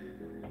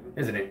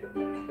 Isn't it?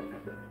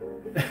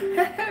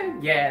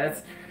 Yeah,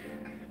 that's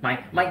my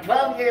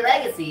 12-year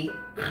legacy.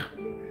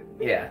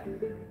 Yeah,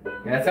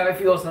 that's how I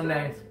feel some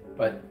days.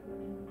 But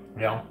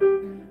you know,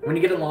 when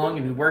you get along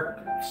and you work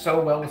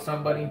so well with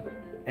somebody,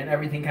 and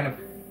everything kind of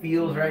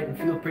feels right and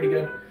feels pretty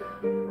good,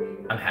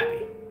 I'm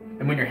happy.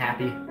 And when you're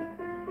happy,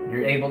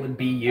 you're able to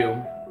be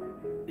you.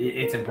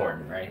 It's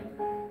important, right?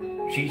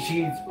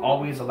 She's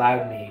always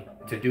allowed me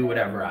to do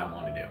whatever I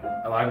want to do,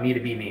 allowed me to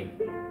be me.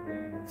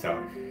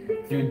 So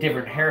through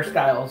different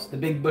hairstyles, the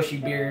big bushy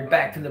beard,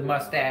 back to the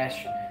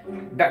mustache,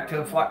 back to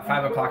the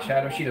 5 o'clock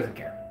shadow, she doesn't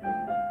care.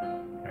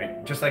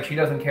 Right? Just like she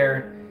doesn't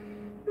care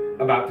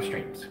about the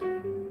streams.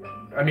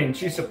 I mean,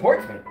 she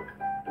supports me.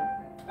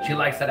 She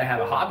likes that I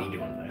have a hobby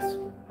doing this.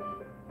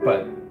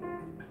 But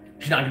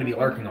she's not going to be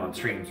lurking on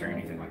streams or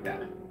anything like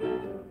that.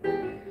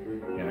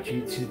 You know,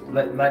 she's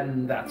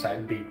letting that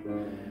side be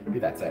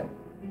that side.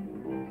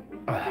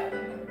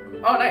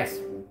 Oh, nice.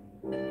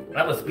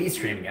 LSB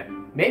streaming it.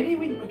 Maybe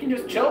we can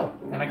just chill,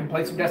 and I can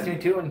play some Destiny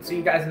 2 and see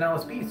you guys in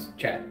LSB's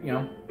chat, you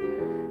know.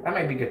 That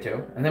might be good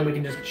too. And then we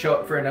can just show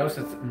up for a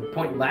gnosis and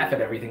point and laugh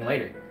at everything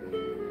later.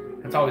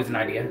 That's always an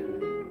idea.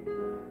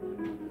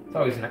 It's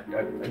always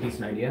a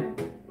decent idea.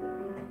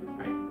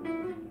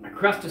 Alright. My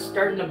crust is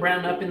starting to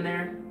brown up in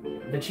there.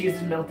 The cheese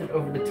is melted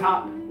over the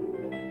top.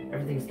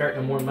 Everything's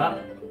starting to warm up.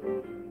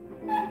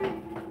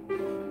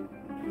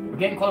 We're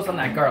getting close on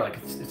that garlic.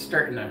 It's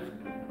starting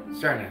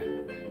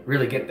to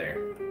really get there.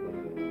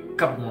 A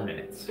couple more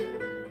minutes.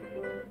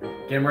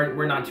 Again,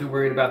 we're not too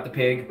worried about the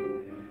pig.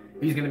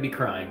 He's gonna be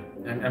crying.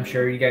 And I'm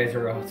sure you guys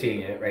are all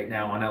seeing it right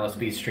now on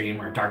LSB's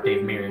stream or Dark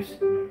Dave Mirrors.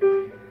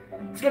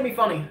 It's gonna be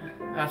funny,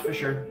 that's for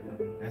sure.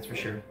 That's for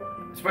sure.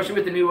 Especially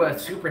with the new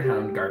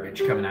Superhound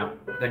garbage coming out,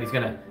 that he's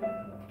gonna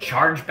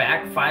charge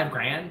back $5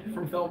 grand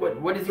from Phil.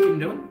 What is he even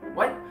doing?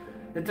 What?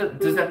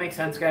 Does that make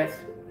sense, guys?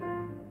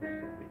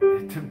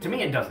 To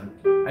me, it doesn't.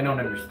 I don't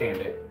understand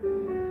it.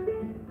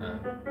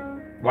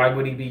 Why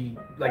would he be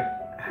like?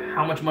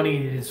 How much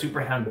money is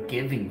Superhound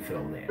giving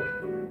Phil then?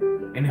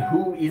 And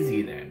who is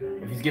he then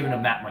if he's giving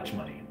him that much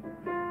money?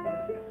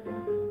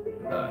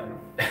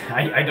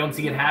 I don't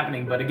see it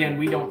happening, but again,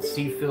 we don't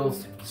see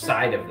Phil's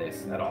side of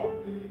this at all.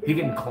 He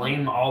can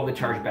claim all the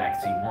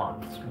chargebacks he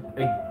wants.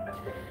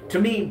 To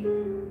me,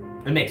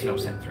 it makes no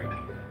sense, right?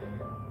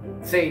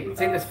 Say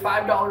this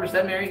 $5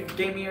 that Mary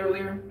gave me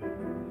earlier,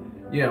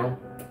 you know,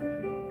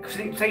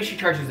 say she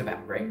charges it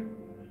back, right?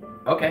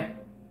 Okay.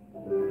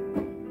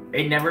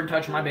 It never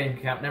touched my bank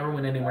account, never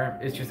went anywhere.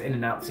 It's just in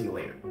and out, see you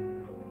later.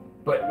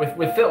 But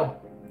with Phil,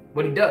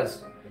 what he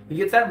does, he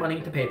gets that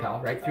money to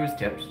PayPal, right, through his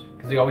tips,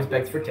 because he always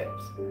begs for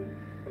tips.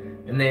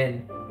 And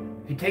then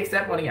he takes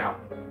that money out.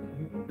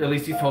 At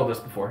least he's told us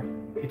before.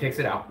 He takes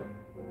it out.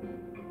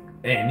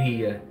 And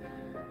he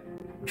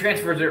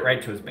transfers it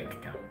right to his bank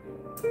account.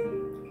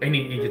 And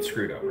he gets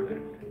screwed over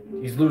then.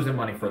 He's losing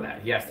money for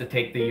that. He has to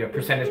take the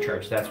percentage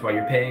charge. That's why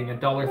you're paying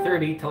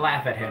 $1.30 to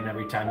laugh at him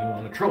every time you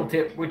want a troll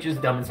tip, which is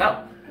dumb as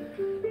hell.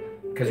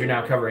 Because you're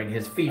now covering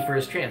his fee for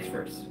his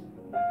transfers.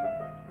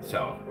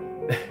 So,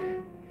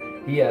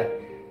 he's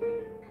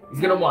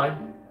gonna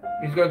whine.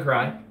 He's gonna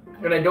cry.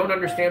 And I don't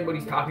understand what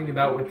he's talking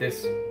about with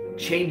this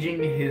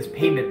changing his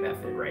payment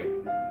method, right?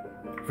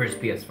 For his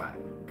PS5.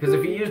 Because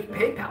if he used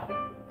PayPal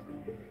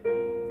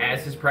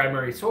as his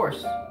primary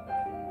source,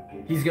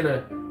 he's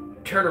gonna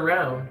turn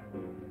around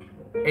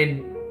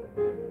and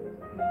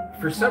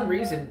for some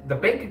reason the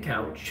bank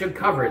account should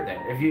cover it then.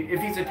 If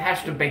he's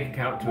attached a bank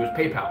account to his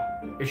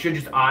PayPal, it should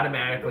just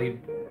automatically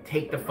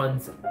take the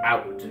funds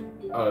out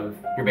of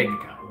your bank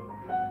account.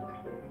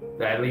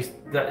 At least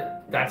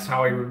that's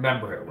how I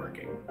remember it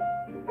working.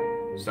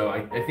 So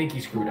I think he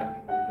screwed up.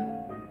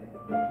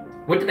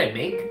 What did I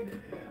make?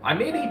 I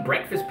made a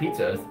breakfast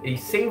pizza, a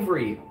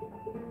savory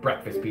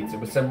breakfast pizza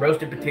with some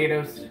roasted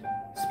potatoes,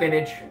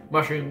 spinach,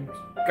 mushrooms,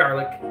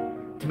 garlic,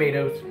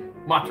 tomatoes,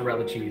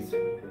 mozzarella cheese.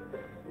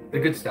 The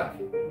good stuff.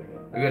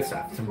 The good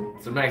stuff.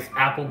 Some nice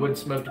applewood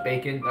smoked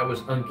bacon that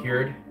was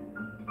uncured.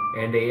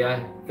 And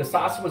the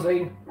sauce was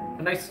a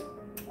nice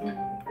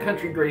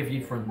country gravy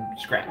from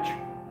scratch.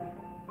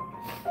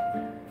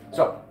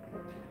 So,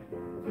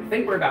 I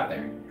think we're about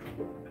there.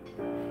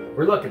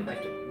 We're looking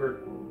like it.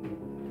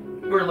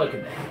 We're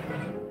looking there.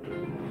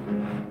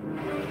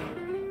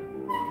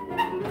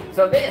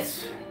 So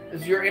this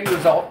is your end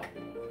result.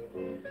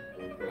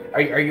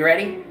 Are you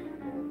ready?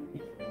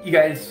 You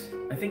guys,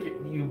 I think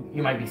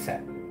you might be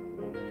set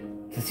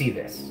to see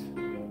this,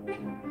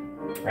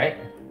 right?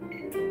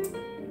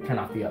 Turn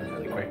off the oven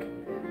really quick.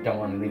 Don't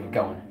want to leave it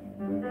going.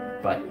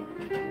 But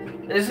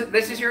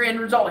this is your end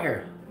result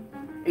here.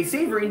 A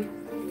savory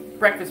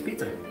breakfast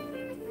pizza.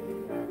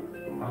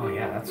 Oh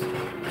yeah, it's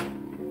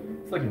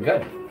looking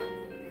good.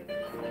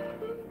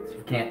 So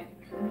you can't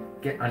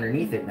get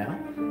underneath it now.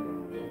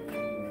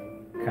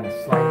 Kind of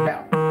slide it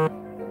out.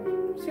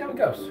 See how it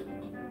goes.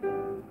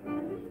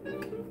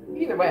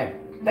 Either way,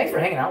 thanks for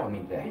hanging out with me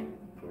today.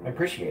 I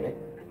appreciate it.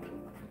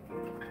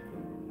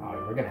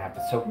 Oh, we're gonna have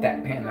to soak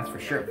that pan, that's for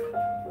sure.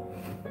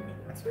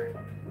 That's right.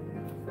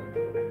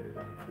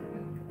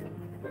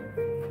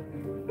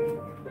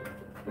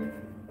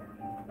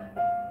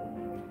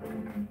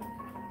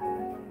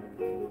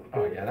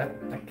 Oh yeah,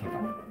 that came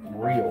out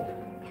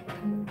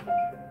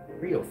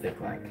real thick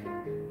like.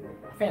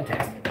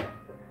 Fantastic.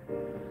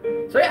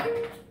 So yeah,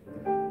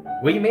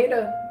 we made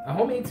a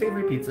homemade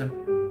savory pizza,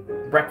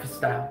 breakfast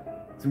style,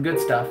 some good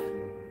stuff.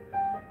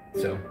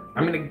 So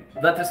I'm gonna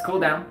let this cool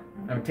down.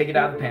 I'm gonna take it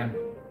out of the pan,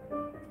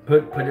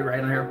 put it right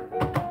in here,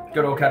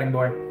 good old cutting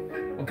board.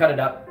 We'll cut it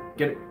up,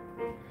 get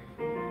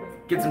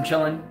some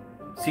chilling.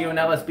 See you in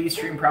LSB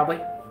stream probably.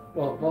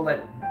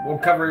 We'll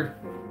cover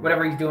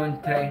whatever he's doing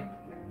today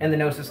and the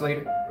Gnosis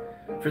later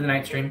for the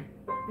night stream.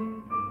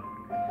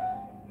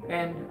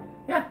 And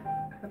yeah,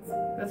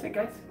 that's it,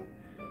 guys.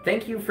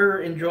 Thank you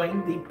for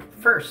enjoying the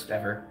first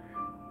ever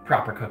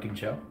proper cooking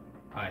show.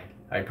 I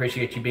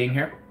appreciate you being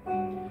here.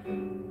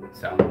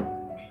 So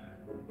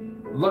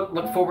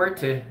look forward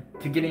to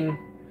getting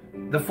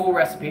the full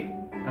recipe.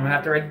 I'm gonna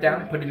have to write it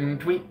down, put it in a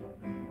tweet,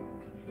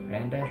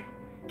 and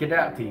get it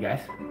out to you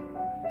guys.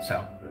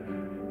 So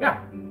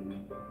yeah,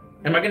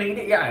 Am I gonna eat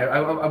it? Yeah,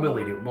 I will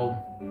eat it.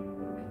 Well,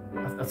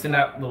 I'll send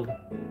out the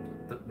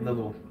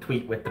little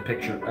tweet with the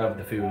picture of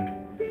the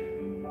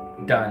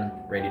food done,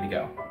 ready to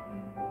go.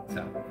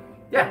 So,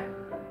 yeah.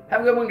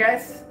 Have a good one,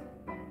 guys.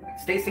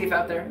 Stay safe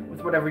out there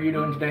with whatever you're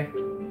doing today.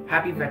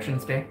 Happy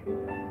Veterans Day.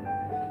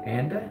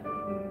 And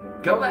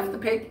go left the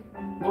pig.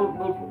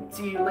 We'll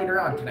see you later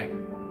on tonight.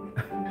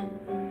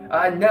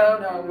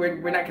 No,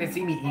 we're not gonna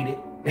see me eat it.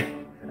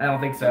 I don't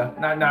think so.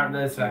 Not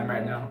this time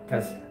right now,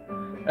 because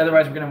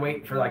otherwise we're gonna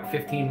wait for like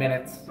 15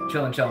 minutes,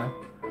 chilling.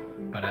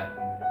 But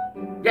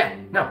yeah,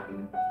 no.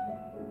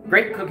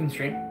 Great cooking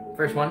stream,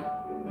 first one.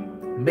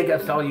 Big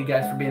ups to all you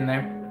guys for being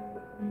there.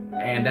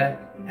 And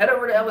head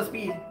over to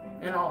LSB,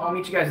 and I'll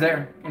meet you guys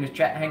there and just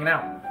chat, hanging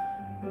out.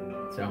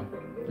 So,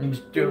 let me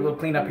just do a little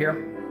cleanup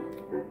here.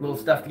 Little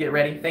stuff to get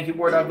ready. Thank you,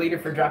 War Dog Leader,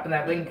 for dropping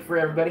that link for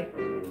everybody.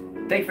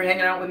 Thanks for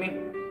hanging out with me.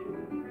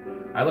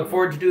 I look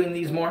forward to doing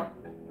these more.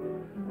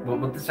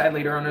 We'll decide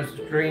later on in the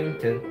stream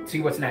to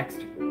see what's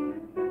next.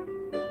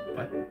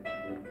 But,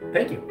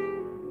 thank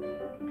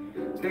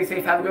you. Stay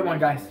safe. Have a good one,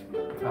 guys.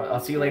 I'll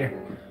see you later.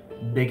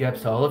 Big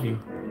ups to all of you.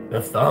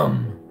 The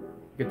thumb.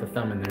 Get the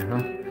thumb in there,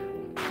 huh?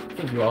 I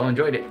think you all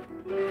enjoyed it.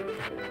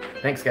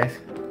 Thanks, guys.